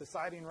 They'll eat the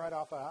siding right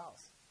off a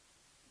house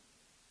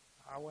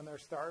when they're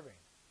starving.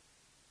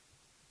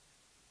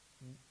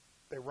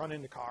 They run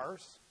into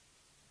cars,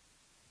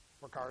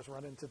 or cars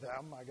run into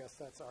them. I guess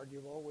that's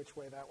arguable which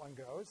way that one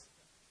goes.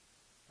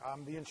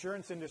 The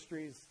insurance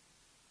industries,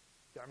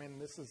 I mean,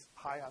 this is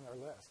high on their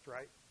list,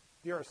 right?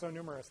 Deer are so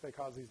numerous they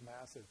cause these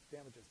massive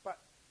damages. But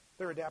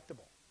they're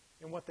adaptable.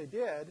 And what they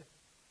did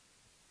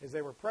is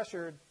they were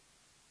pressured,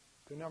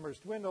 the numbers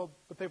dwindled,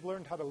 but they've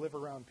learned how to live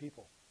around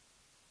people.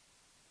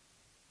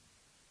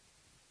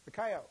 The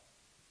coyote.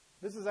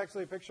 This is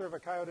actually a picture of a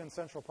coyote in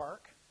Central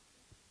Park.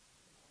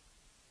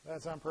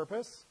 That's on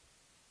purpose.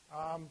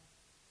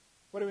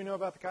 What do we know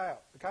about the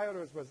coyote? The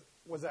coyote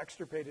was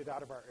extirpated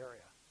out of our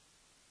area.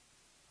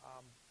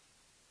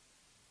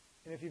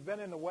 And if you've been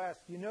in the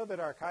West, you know that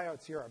our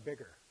coyotes here are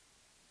bigger.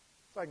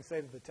 So I can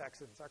say to the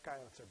Texans, our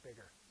coyotes are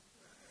bigger.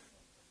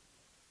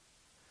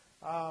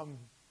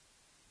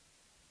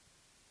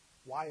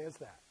 Why is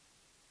that?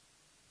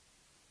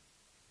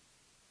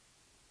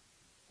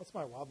 Most of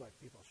my wildlife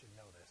people should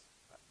know this.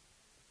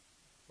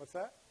 What's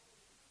that?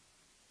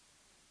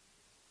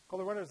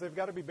 Colder winters, they've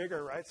got to be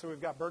bigger, right? So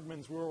we've got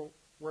Bergman's rule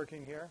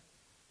working here.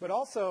 But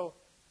also,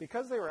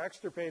 because they were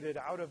extirpated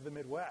out of the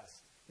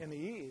Midwest in the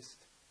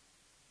East,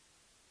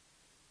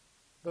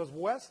 those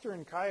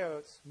western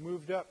coyotes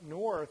moved up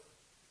north,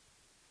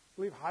 I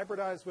believe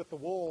hybridized with the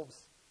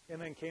wolves,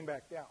 and then came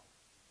back down.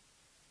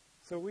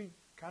 So we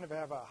kind of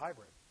have a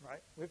hybrid,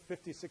 right? We have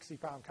 50,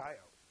 60-pound coyote.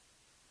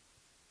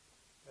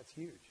 That's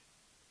huge.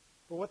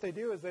 But what they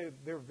do is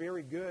they're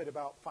very good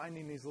about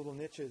finding these little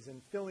niches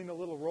and filling a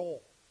little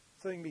role.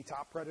 So they can be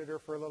top predator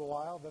for a little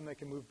while, then they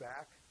can move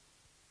back.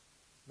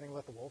 They can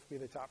let the wolf be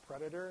the top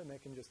predator, and they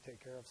can just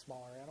take care of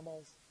smaller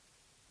animals.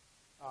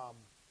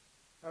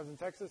 I was in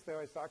Texas, they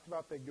always talked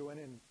about they'd go in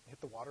and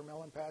hit the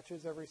watermelon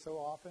patches every so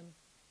often.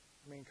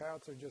 I mean,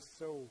 coyotes are just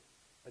so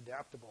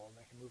adaptable, and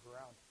they can move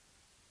around.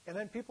 And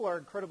then people are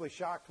incredibly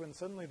shocked when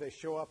suddenly they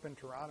show up in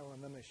Toronto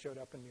and then they showed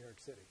up in New York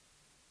City.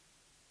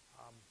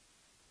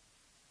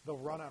 They'll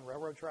run on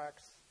railroad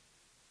tracks.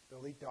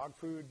 They'll eat dog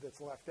food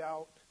that's left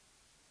out.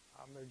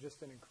 They're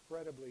just an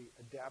incredibly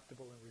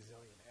adaptable and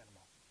resilient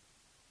animal.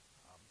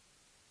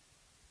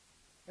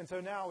 And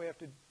so now we have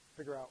to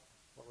figure out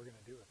what we're going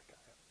to do with the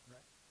coyote,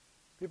 right?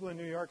 People in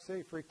New York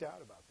City freaked out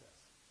about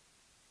this.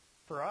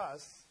 For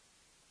us,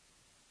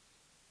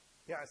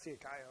 yeah, I see a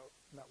coyote.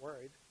 I'm not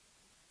worried.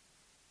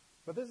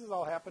 But this has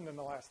all happened in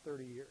the last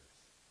 30 years,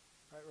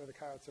 right, where the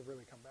coyotes have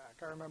really come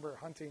back. I remember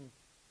hunting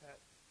at,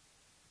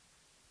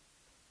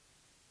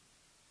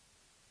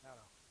 I don't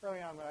know,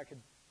 early on when I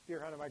could deer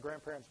hunt at my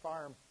grandparents'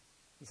 farm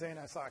and saying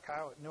I saw a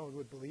coyote, no one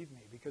would believe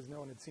me because no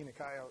one had seen a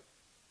coyote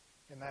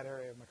in that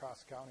area of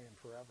Mecosta County in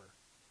forever.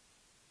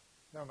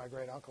 Then my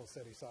great uncle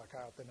said he saw a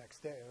coyote the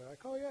next day. They're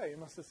like, oh, yeah, you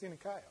must have seen a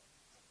coyote.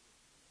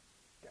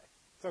 Okay.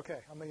 It's okay.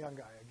 I'm the young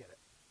guy. I get it.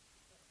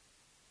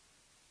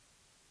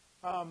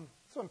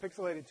 So I'm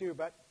pixelated too,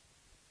 but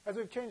as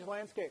we've changed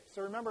landscape,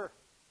 so remember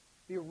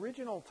the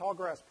original tall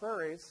grass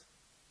prairies,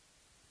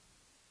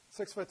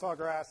 6-foot tall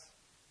grass,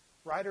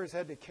 riders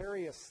had to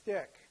carry a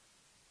stick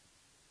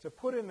to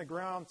put in the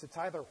ground to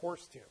tie their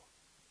horse to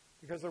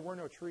because there were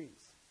no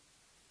trees.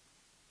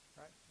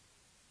 Right?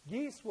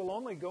 Geese will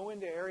only go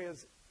into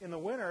areas in the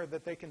winter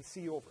that they can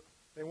see over.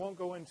 They won't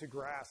go into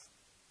grass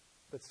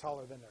that's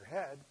taller than their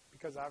head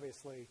because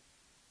obviously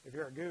if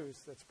you're a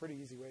goose, that's a pretty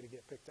easy way to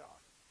get picked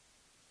off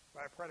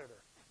by a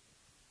predator.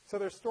 So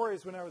there's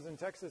stories when I was in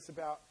Texas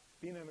about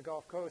being in the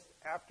Gulf Coast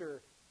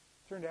after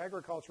I turned to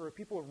agriculture where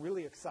people were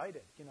really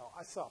excited. You know,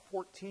 I saw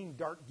 14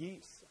 dark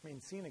geese. I mean,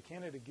 seeing a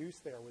Canada goose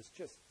there was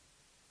just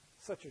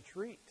such a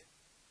treat.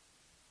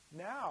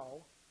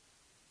 Now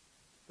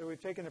that we've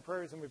taken the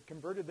prairies and we've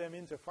converted them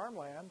into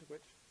farmland,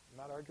 which I'm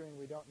not arguing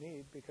we don't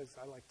need because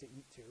I like to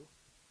eat too,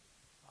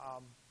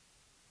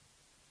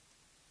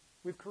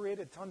 we've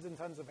created tons and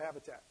tons of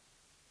habitat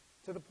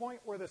to the point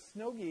where the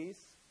snow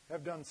geese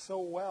have done so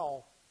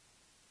well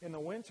in the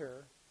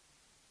winter,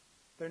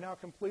 they're now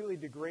completely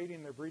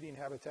degrading their breeding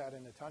habitat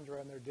in the tundra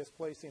and they're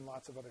displacing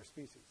lots of other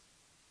species.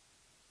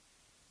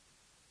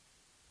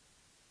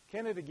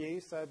 Canada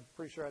geese, I'm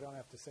pretty sure I don't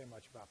have to say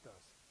much about those.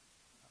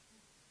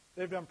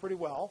 They've done pretty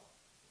well.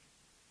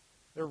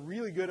 They're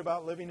really good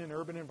about living in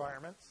urban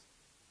environments.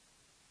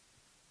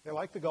 They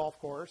like the golf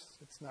course.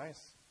 It's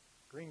nice.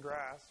 Green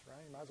grass,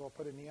 right? You might as well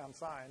put a neon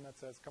sign that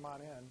says, come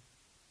on in.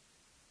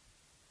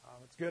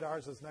 It's good.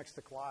 Ours is next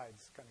to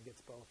Clyde's. Kind of gets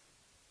both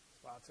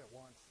spots at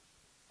once.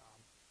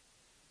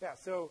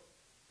 So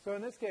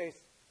in this case,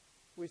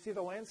 we see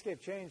the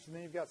landscape change, and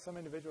then you've got some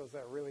individuals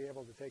that are really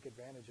able to take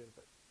advantage of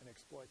it and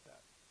exploit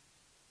that.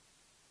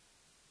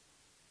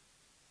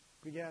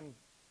 Again,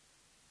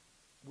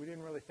 we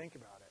didn't really think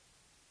about it.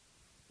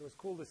 It was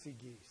cool to see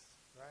geese,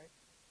 right?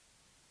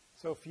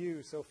 So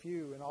few,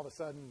 and all of a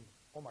sudden,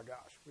 oh my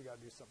gosh, we got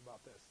to do something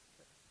about this.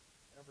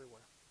 They're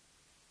everywhere.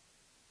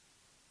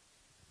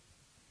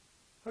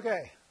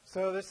 Okay,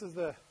 so this is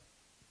the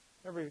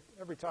every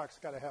talk's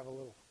got to have a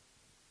little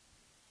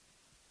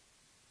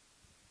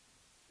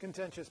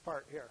contentious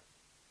part here.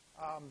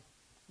 I'm going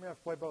to have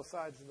to play both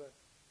sides of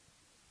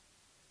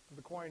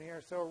the coin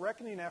here. So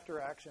reckoning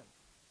after action.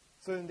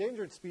 So the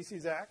Endangered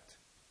Species Act,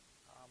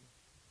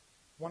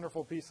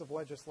 wonderful piece of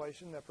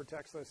legislation that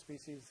protects those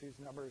species whose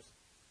numbers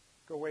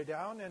go way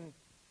down. And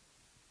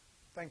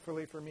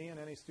thankfully for me and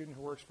any student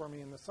who works for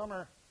me in the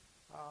summer,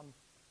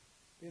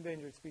 the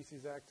Endangered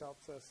Species Act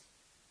helps us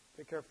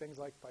take care of things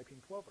like piping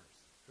plovers.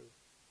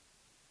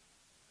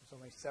 There's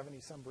only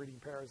 70-some breeding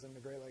pairs in the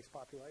Great Lakes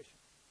population.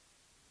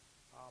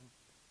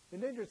 The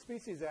Endangered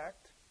Species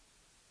Act,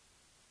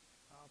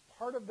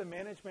 part of the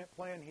management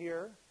plan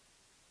here,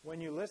 when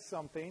you list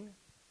something,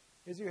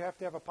 is you have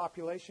to have a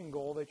population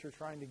goal that you're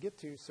trying to get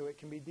to so it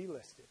can be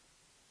delisted.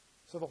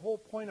 So the whole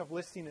point of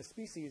listing a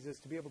species is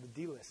to be able to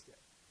delist it.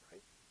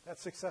 Right?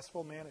 That's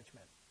successful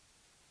management.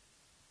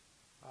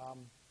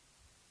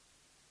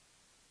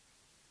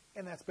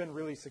 And that's been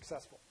really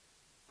successful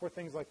for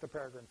things like the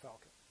peregrine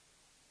falcon.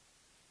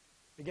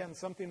 Again,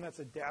 something that's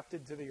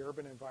adapted to the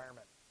urban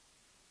environment.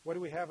 What do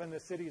we have in the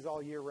cities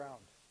all year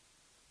round?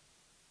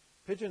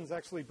 Pigeons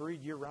actually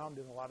breed year-round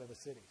in a lot of the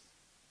cities.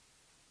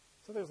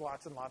 So there's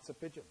lots and lots of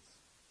pigeons.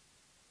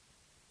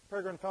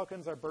 Peregrine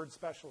falcons are bird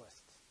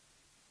specialists.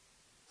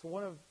 So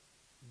one of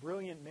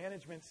brilliant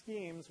management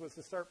schemes was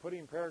to start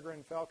putting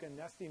peregrine falcon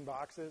nesting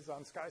boxes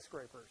on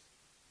skyscrapers.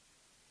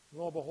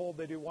 Lo and behold,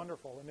 they do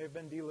wonderful, and they've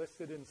been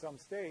delisted in some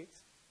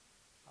states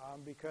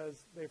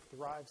because they've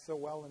thrived so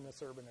well in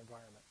this urban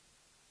environment.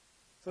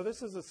 So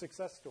this is a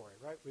success story,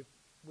 right?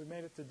 We've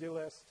made it to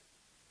delist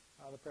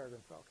the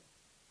peregrine falcon.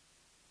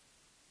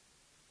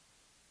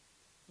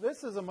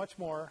 This is a much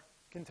more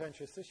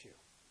contentious issue.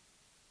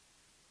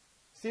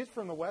 See, it's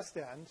from the West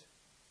End,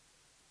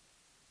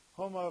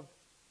 home of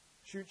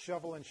shoot,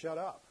 shovel, and shut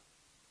up,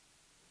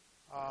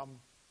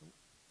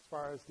 as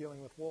far as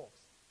dealing with wolves.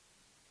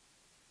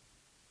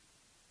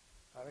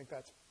 I think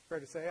that's fair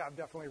to say. I've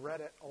definitely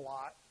read it a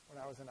lot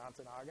when I was in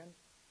Ontonagon.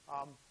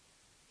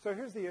 So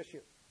here's the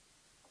issue.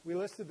 We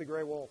listed the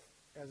gray wolf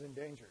as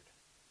endangered.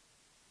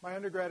 My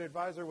undergrad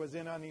advisor was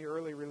in on the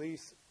early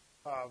release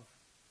of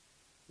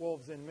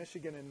wolves in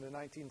Michigan in the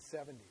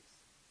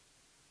 1970s.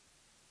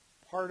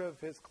 Part of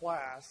his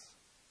class,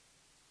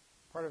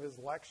 part of his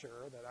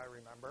lecture that I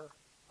remember,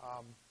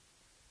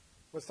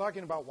 was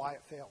talking about why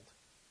it failed.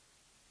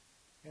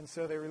 And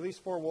so they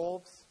released 4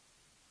 wolves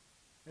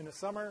in the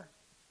summer,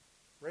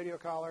 radio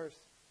collars.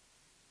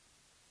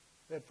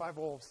 They had 5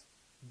 wolves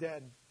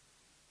dead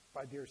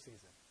by deer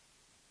season.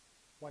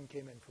 1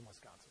 came in from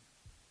Wisconsin.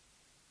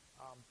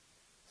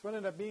 So what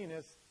ended up being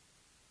is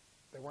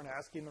they weren't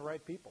asking the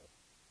right people.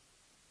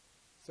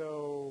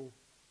 So,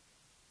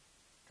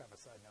 kind of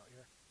a side note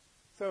here.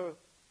 So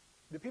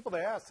the people they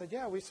asked said,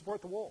 yeah, we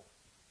support the wolf.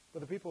 But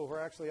the people who were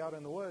actually out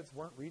in the woods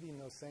weren't reading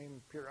those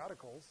same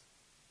periodicals.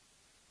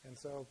 And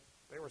so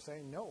they were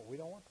saying, no, we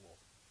don't want the wolf.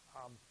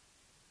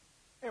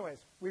 Anyways,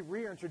 we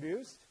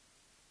reintroduced,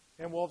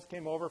 and wolves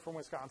came over from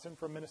Wisconsin,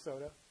 from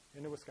Minnesota,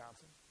 into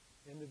Wisconsin,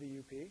 into the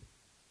UP.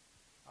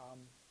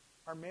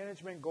 Our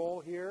management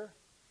goal here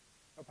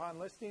upon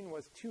listing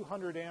was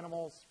 200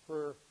 animals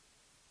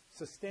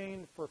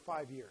sustained for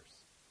 5 years.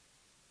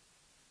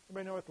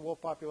 Everybody know what the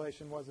wolf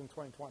population was in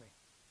 2020?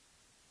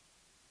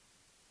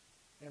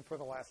 And for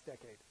the last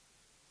decade.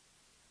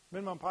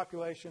 Minimum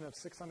population of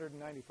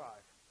 695.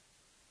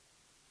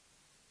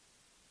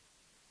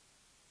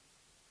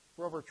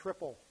 We're over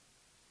triple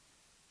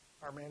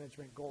our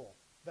management goal.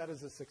 That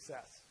is a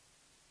success.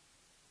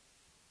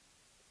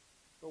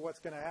 But what's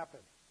going to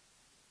happen?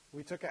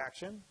 We took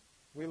action.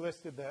 We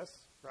listed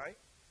this, right?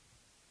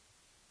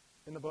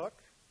 In the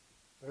book.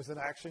 There's an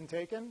action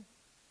taken,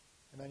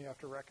 and then you have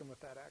to reckon with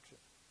that action.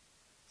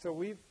 So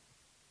we've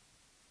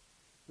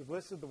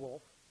listed the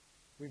wolf.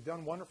 We've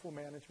done wonderful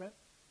management.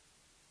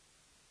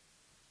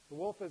 The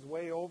wolf is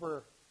way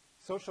over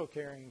social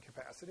carrying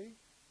capacity.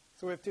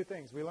 So we have 2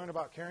 things. We learn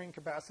about carrying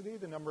capacity,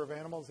 the number of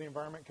animals the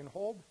environment can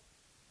hold.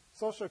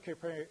 Social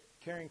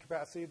carrying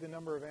capacity, the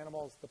number of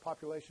animals the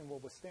population will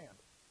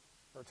withstand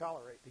or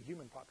tolerate, the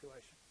human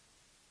population.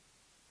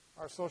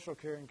 Our social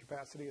carrying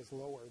capacity is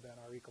lower than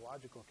our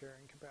ecological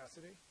carrying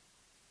capacity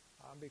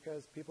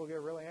because people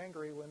get really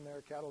angry when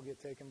their cattle get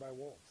taken by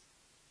wolves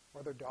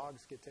or their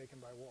dogs get taken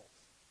by wolves.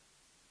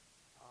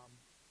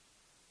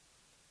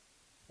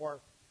 Or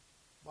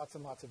lots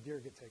and lots of deer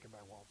get taken by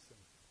wolves and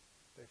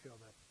they feel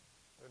that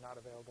they're not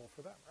available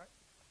for them, right?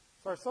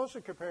 So our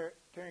social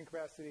carrying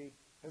capacity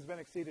has been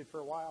exceeded for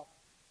a while,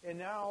 and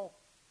now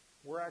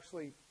we're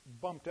actually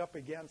bumped up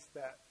against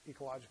that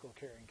ecological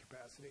carrying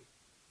capacity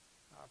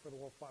for the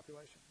wolf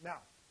population. Now,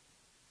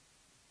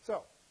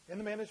 so in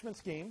the management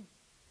scheme,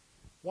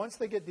 once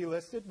they get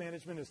delisted,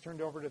 management is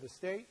turned over to the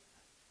state.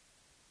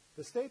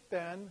 The state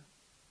then,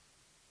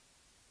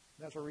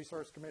 Natural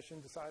Resource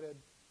Commission decided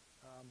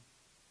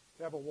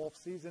to have a wolf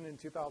season in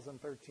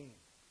 2013.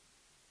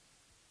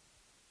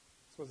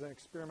 This was an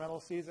experimental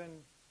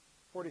season.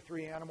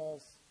 43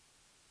 animals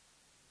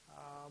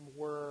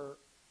were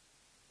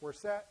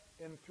set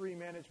in 3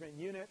 management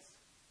units.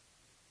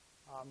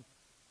 I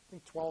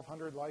think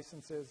 1,200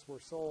 licenses were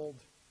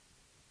sold.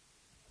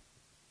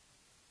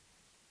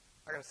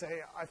 I got to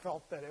say, I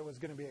felt that it was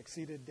going to be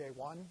exceeded day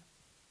one.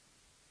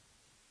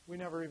 We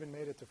never even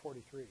made it to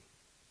 43.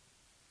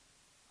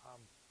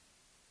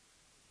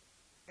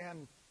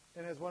 And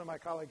as one of my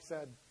colleagues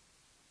said,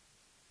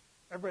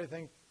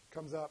 everybody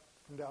comes up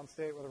from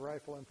downstate with a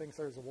rifle and thinks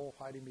there's a wolf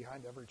hiding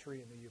behind every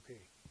tree in the UP.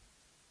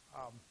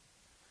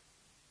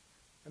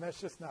 And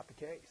that's just not the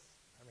case.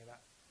 I mean,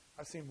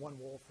 I've seen one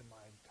wolf in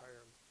my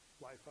entire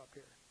life up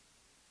here.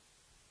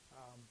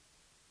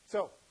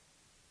 So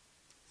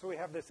we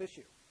have this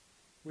issue.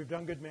 We've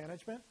done good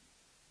management.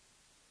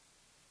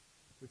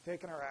 We've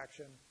taken our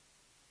action.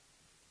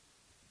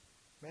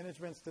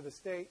 Management's to the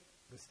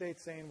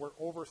state's saying we're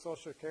over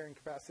social carrying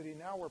capacity.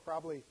 Now we're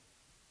probably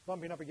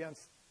bumping up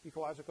against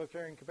ecological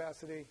carrying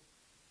capacity.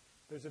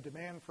 There's a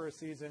demand for a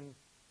season.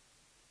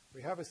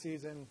 We have a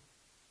season.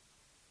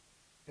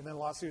 And then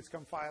lawsuits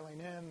come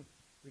filing in.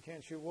 We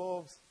can't shoot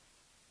wolves.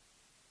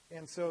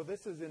 And so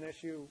this is an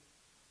issue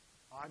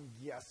I'm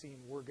guessing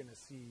we're going to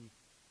see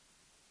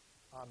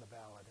on the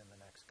ballot in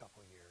the next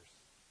couple of years.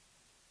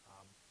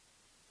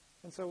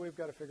 And so we've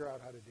got to figure out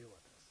how to deal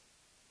with this.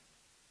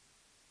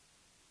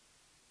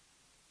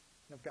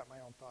 And I've got my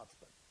own thoughts,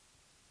 but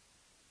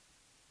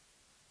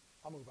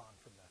I'll move on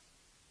from this.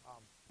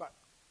 But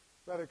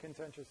rather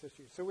contentious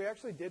issue. So we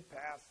actually did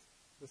pass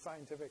the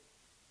Scientific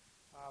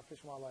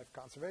Fish and Wildlife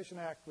Conservation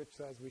Act, which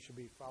says we should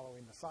be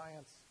following the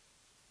science.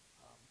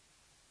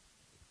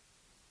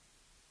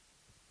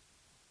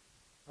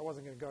 I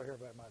wasn't going to go here,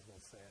 but I might as well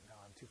say it now.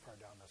 I'm too far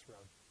down this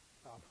road.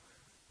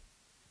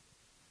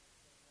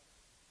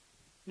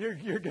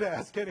 You're going to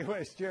ask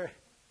anyways, Jerry.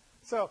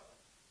 So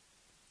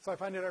I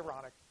find it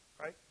ironic,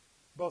 right?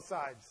 Both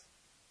sides.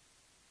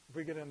 If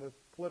we get into the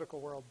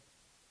political world,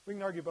 we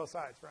can argue both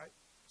sides, right?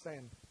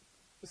 Saying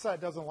this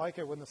side doesn't like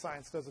it when the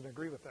science doesn't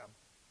agree with them,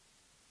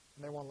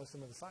 and they won't listen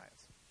to the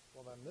science.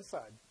 Well, then this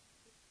side,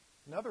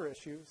 another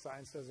issue,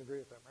 science doesn't agree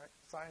with them, right?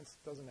 Science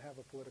doesn't have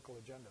a political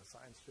agenda.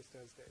 Science just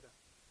has data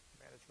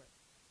management.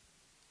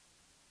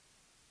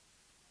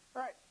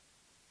 All right.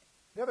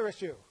 The other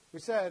issue, we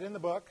said in the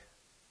book,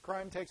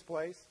 crime takes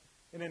place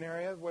in an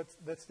area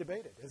that's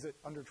debated. Is it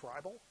under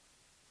tribal?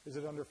 Is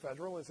it under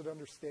federal? Is it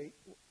under state?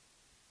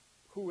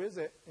 Who is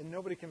it? And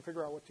nobody can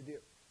figure out what to do.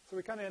 So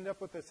we kind of end up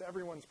with this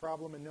everyone's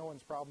problem and no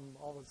one's problem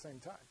all at the same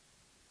time.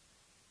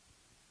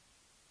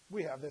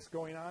 We have this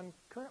going on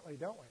currently,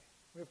 don't we?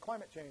 We have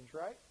climate change,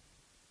 right?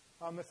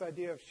 This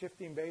idea of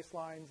shifting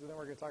baselines, and then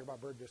we're going to talk about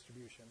bird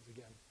distributions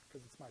again,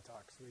 because it's my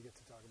talk, so we get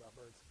to talk about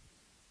birds.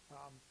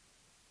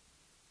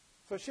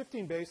 So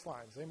shifting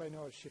baselines. Anybody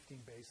know what shifting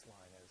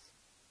baseline is?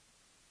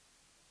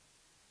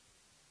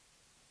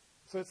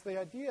 So it's the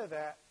idea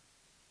that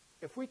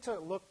if we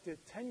looked at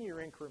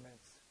 10-year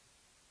increments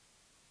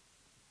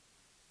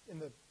in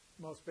the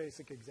most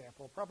basic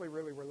example, probably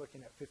really we're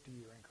looking at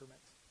 50-year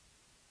increments,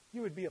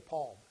 you would be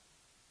appalled.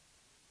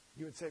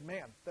 You would say,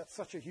 man, that's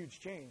such a huge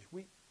change.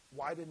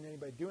 Why didn't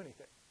anybody do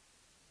anything?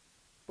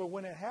 But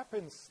when it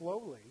happens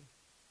slowly,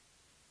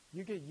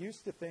 you get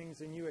used to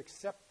things and you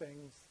accept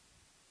things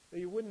that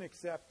you wouldn't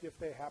accept if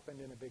they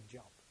happened in a big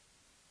jump.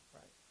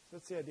 Right? So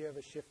that's the idea of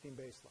a shifting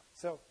baseline.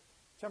 So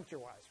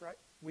temperature-wise, right?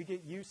 We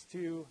get used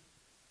to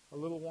a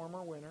little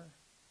warmer winter,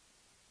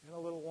 and a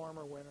little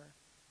warmer winter,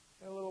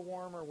 and a little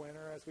warmer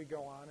winter as we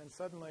go on, and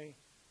suddenly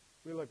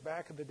we look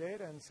back at the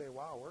data and say,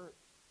 wow,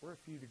 we're a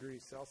few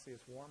degrees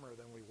Celsius warmer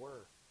than we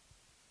were.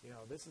 You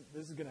know, this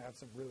is going to have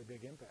some really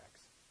big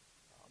impacts.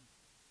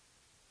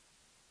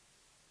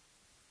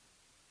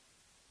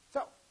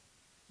 So,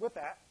 with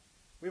that,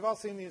 we've all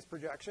seen these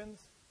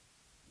projections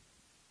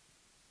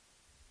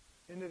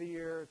into the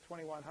year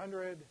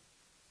 2100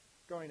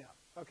 going up.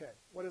 Okay,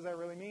 what does that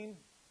really mean?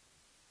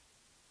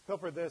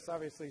 Pilfered this.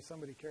 Obviously,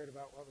 somebody cared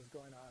about what was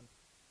going on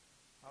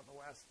out in the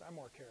West. I'm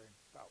more caring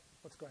about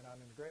what's going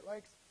on in the Great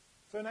Lakes.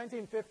 So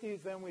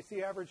 1950s, then we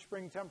see average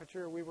spring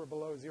temperature. We were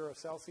below 0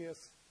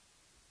 Celsius.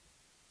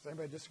 Does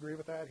anybody disagree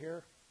with that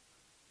here?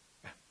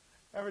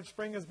 Average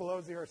spring is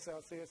below 0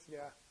 Celsius.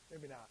 Yeah,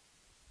 maybe not.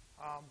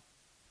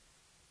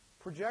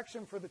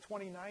 Projection for the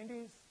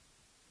 2090s,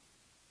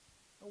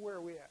 where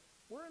are we at?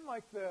 We're in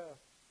like the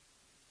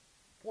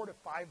 4 to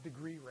 5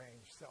 degree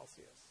range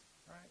Celsius.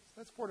 All right, so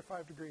that's 4 to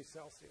 5 degrees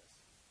Celsius.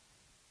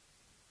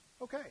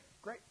 Okay,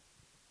 great.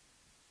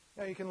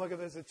 Now you can look at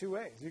this in two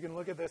ways. You can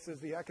look at this as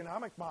the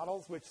economic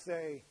models, which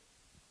say,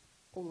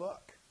 oh,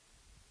 look,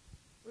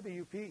 we're the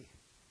UP.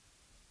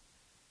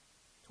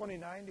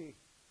 2090,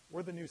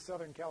 we're the new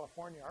Southern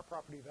California. Our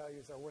property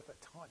values are worth a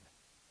ton.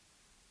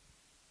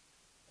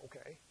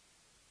 Okay.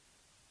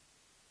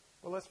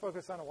 Well, let's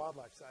focus on the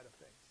wildlife side of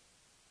things.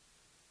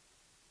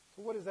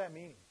 So what does that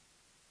mean?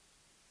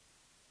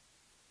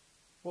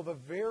 Well, the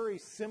very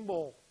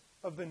symbol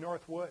of the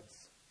North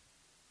Woods,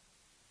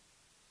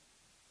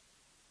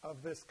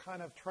 of this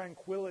kind of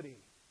tranquility,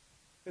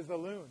 is the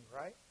loon,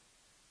 right?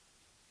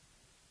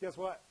 Guess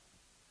what?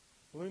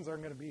 Loons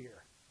aren't going to be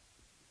here,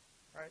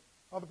 right?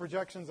 All the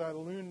projections are the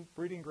loon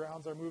breeding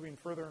grounds are moving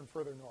further and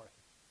further north.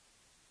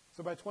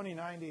 So by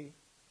 2090,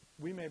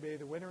 we may be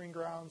the wintering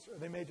grounds, or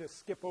they may just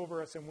skip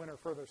over us and winter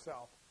further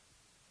south.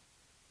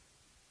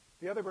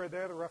 The other bird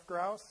there, the ruffed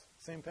grouse,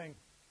 same thing,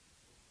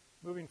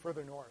 moving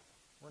further north.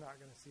 We're not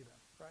going to see them,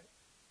 right?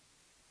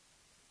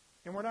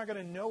 And we're not going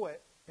to know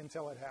it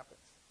until it happens.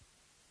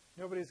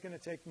 Nobody's going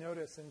to take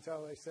notice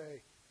until they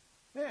say,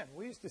 man,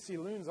 we used to see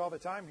loons all the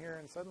time here,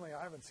 and suddenly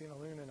I haven't seen a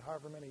loon in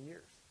however many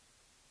years,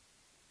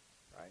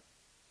 right?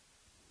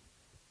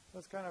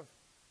 That's kind of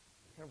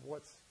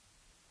what's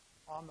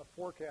on the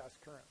forecast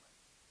currently.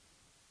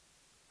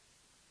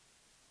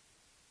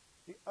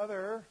 The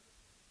other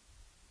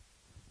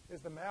is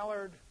the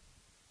mallard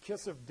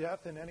kiss of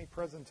death in any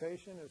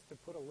presentation is to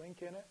put a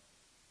link in it,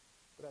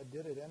 but I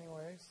did it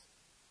anyways.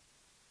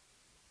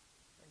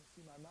 I can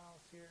see my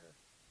mouse here.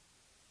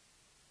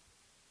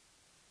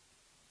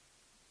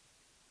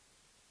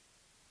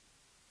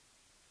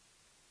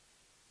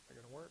 Is that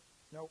going to work?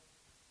 Nope.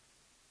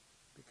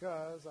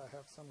 Because I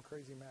have some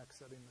crazy Mac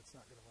setting that's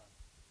not going to run.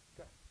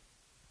 Okay.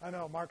 I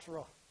know, Mark's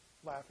real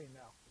laughing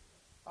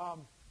now.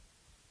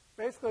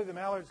 Basically, the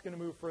mallard's going to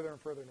move further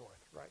and further north,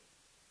 right?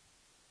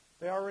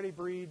 They already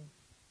breed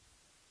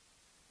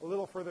a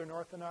little further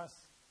north than us.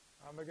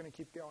 They're going to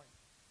keep going.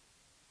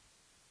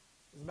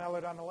 There's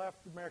mallard on the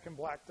left, American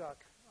black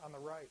duck on the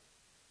right.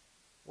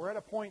 We're at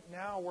a point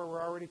now where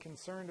we're already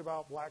concerned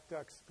about black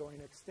ducks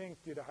going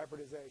extinct due to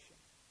hybridization.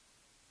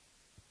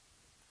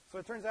 So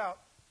it turns out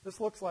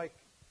this looks like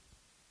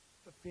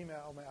the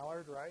female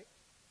mallard, right?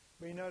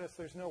 But you notice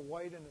there's no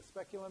white in the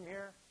speculum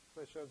here,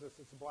 so it shows us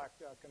it's a black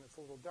duck, and it's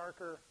a little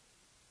darker.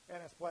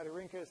 Anis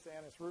platyrhynchus,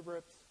 Anis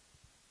rubrips.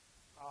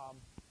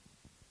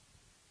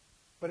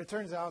 But it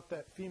turns out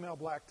that female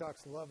black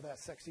ducks love that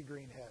sexy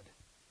green head.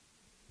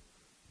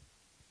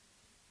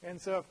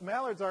 And so if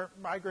mallards aren't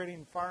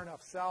migrating far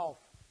enough south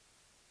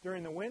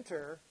during the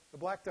winter, the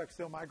black ducks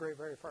still migrate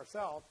very far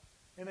south,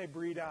 and they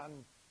breed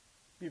on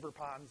beaver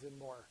ponds and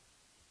more.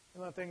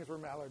 And the things where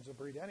mallards will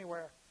breed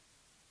anywhere.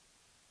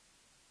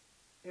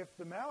 If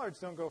the mallards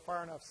don't go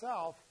far enough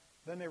south,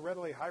 then they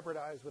readily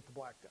hybridize with the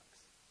black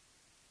ducks.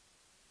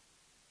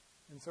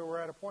 And so we're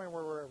at a point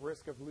where we're at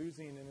risk of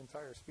losing an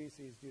entire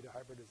species due to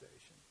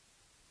hybridization.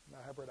 And I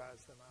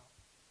hybridize them out.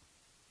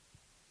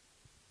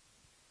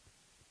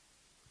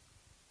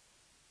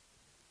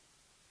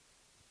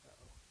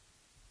 Uh-oh.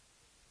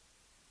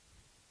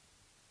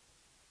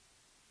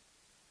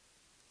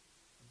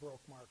 I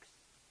broke Mark's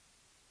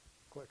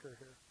clicker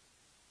here.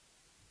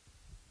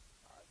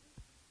 All right.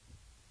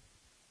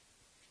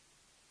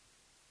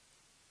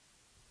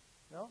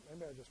 No,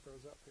 maybe I just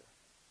froze up here.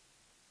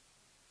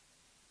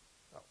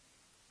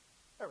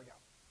 There we go.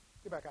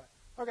 Get back on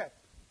it. Okay.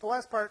 The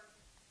last part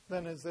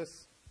then is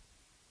this.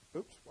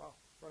 Oops. Wow.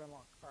 Running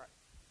long. All right.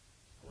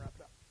 I'll wrap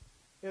it up.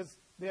 Is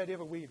the idea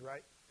of a weed,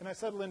 right? And I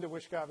said Linda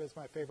Wishkov is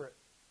my favorite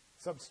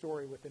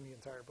sub-story within the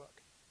entire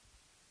book.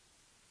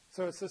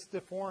 So it's this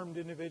deformed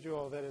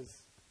individual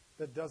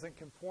that doesn't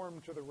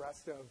conform to the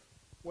rest of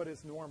what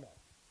is normal,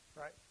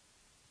 right?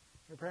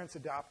 Her parents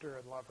adopt her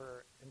and love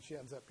her, and she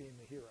ends up being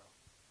the hero.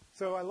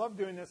 So I love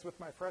doing this with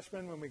my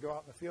freshmen when we go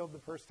out in the field the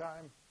first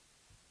time,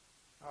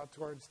 out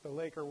towards the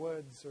lake or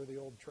woods or the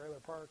old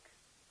trailer park.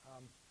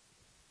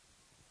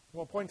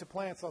 We'll point to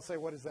plants. I'll say,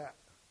 what is that?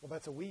 Well,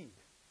 that's a weed.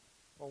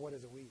 Well, what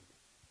is a weed?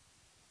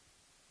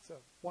 It's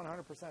a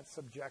 100%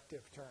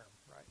 subjective term,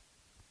 right?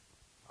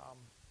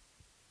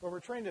 But we're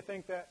trained to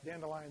think that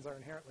dandelions are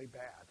inherently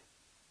bad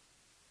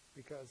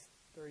because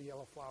they're a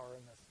yellow flower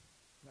in this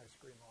nice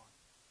green lawn.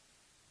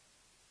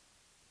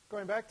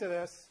 Going back to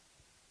this,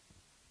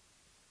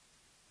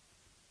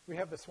 we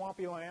have the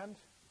swampy land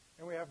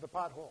and we have the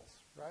potholes,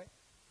 right?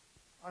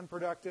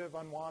 Unproductive,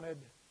 unwanted,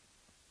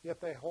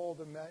 yet they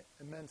hold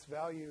immense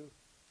value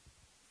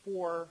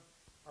for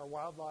our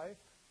wildlife,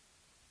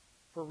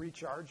 for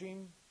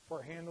recharging,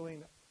 for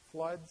handling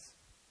floods.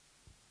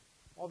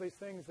 All these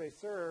things they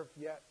serve,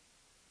 yet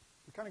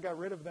we kind of got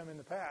rid of them in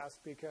the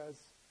past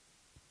because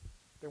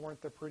they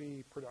weren't the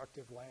pretty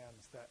productive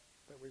lands that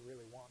we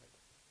really wanted.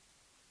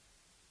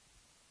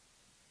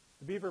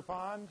 The beaver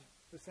pond,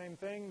 the same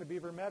thing, the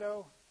beaver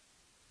meadow.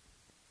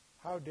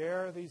 How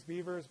dare these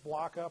beavers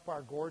block up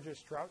our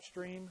gorgeous trout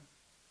stream,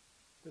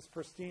 this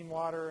pristine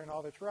water and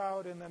all the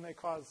trout, and then they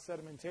cause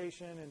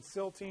sedimentation and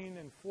silting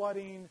and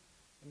flooding,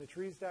 and the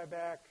trees die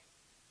back.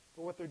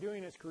 But what they're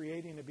doing is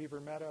creating a beaver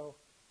meadow.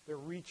 They're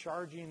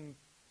recharging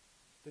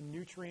the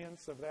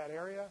nutrients of that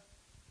area.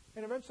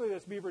 And eventually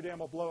this beaver dam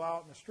will blow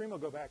out and the stream will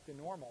go back to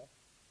normal.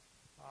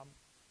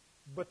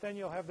 But then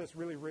you'll have this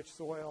really rich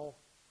soil,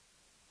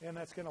 and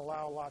that's going to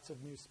allow lots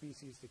of new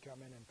species to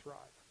come in and thrive.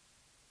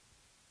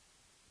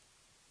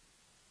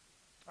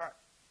 All right.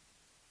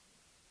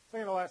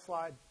 Second to last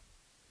slide.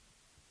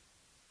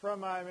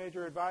 From my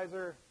major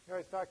advisor, he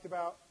always talked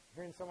about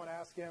hearing someone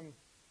ask him.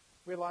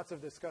 We had lots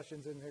of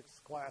discussions in his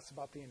class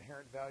about the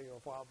inherent value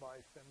of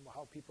wildlife and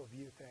how people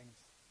view things.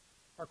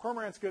 Are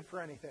cormorants good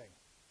for anything?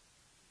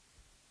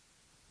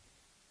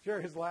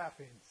 Jerry's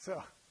laughing.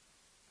 So,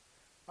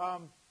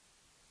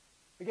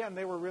 again,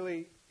 they were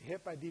really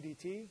hit by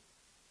DDT.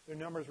 Their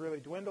numbers really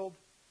dwindled.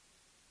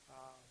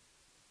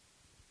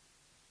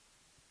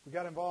 We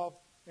got involved,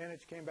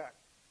 managed, came back.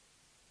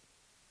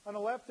 On the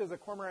left is a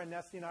cormorant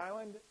nesting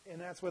island, and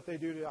that's what they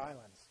do to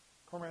islands.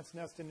 Cormorants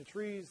nest in the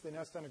trees. They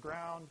nest on the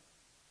ground.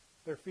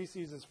 Their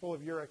feces is full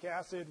of uric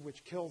acid,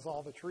 which kills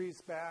all the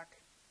trees back.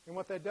 And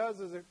what that does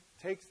is it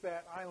takes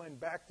that island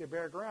back to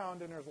bare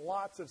ground, and there's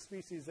lots of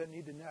species that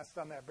need to nest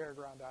on that bare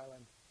ground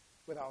island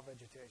without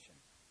vegetation.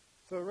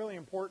 So really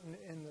important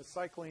in the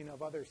cycling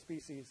of other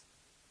species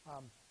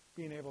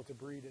being able to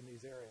breed in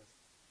these areas.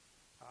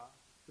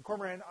 The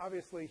cormorant,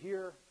 obviously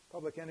here,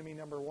 public enemy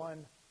number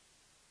one.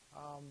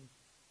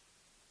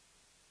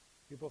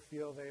 People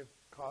feel they've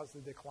caused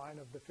the decline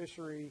of the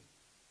fishery.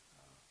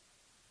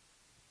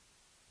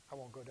 I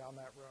won't go down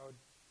that road.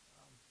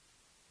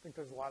 I think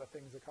there's a lot of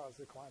things that cause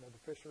the decline of the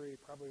fishery,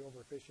 probably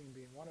overfishing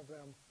being one of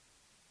them.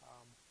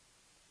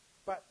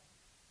 But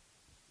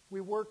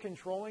we were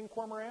controlling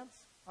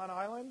cormorants on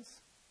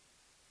islands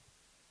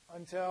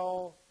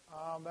until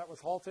that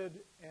was halted.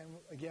 And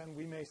again,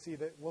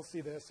 we'll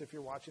see this if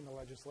you're watching the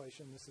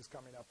legislation. This is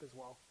coming up as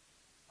well.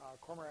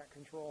 Cormorant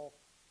control.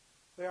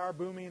 They are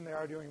booming. They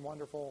are doing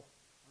wonderful.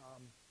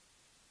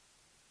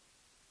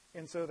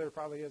 And so there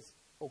probably is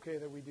okay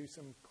that we do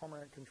some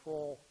cormorant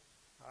control.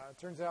 It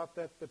turns out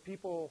that the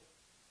people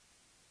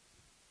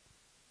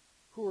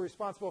who were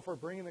responsible for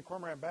bringing the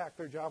cormorant back,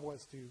 their job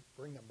was to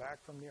bring them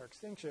back from near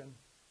extinction.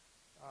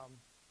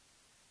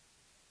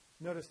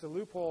 Noticed a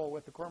loophole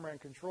with the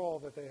cormorant control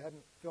that they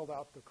hadn't filled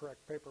out the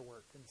correct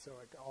paperwork, and so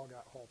it all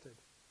got halted.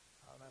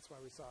 That's why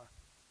we saw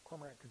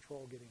cormorant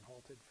control getting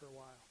halted for a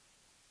while.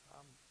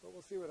 But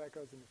we'll see where that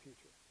goes in the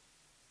future.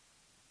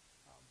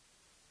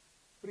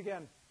 But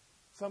again,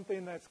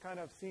 something that's kind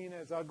of seen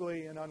as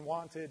ugly and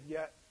unwanted,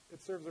 yet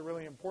it serves a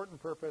really important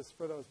purpose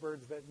for those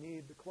birds that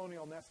need, the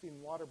colonial nesting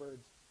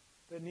waterbirds,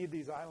 that need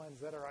these islands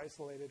that are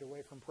isolated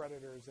away from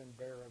predators and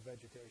bare of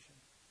vegetation.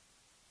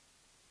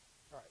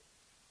 All right.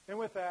 And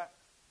with that,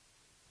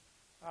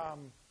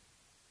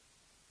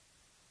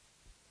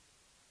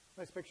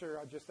 nice picture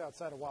just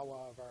outside of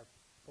Wawa of our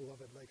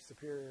beloved Lake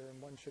Superior, and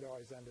one should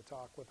always end a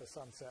talk with a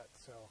sunset.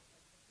 So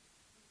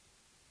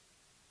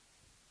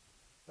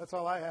that's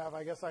all I have.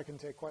 I guess I can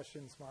take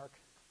questions, Mark.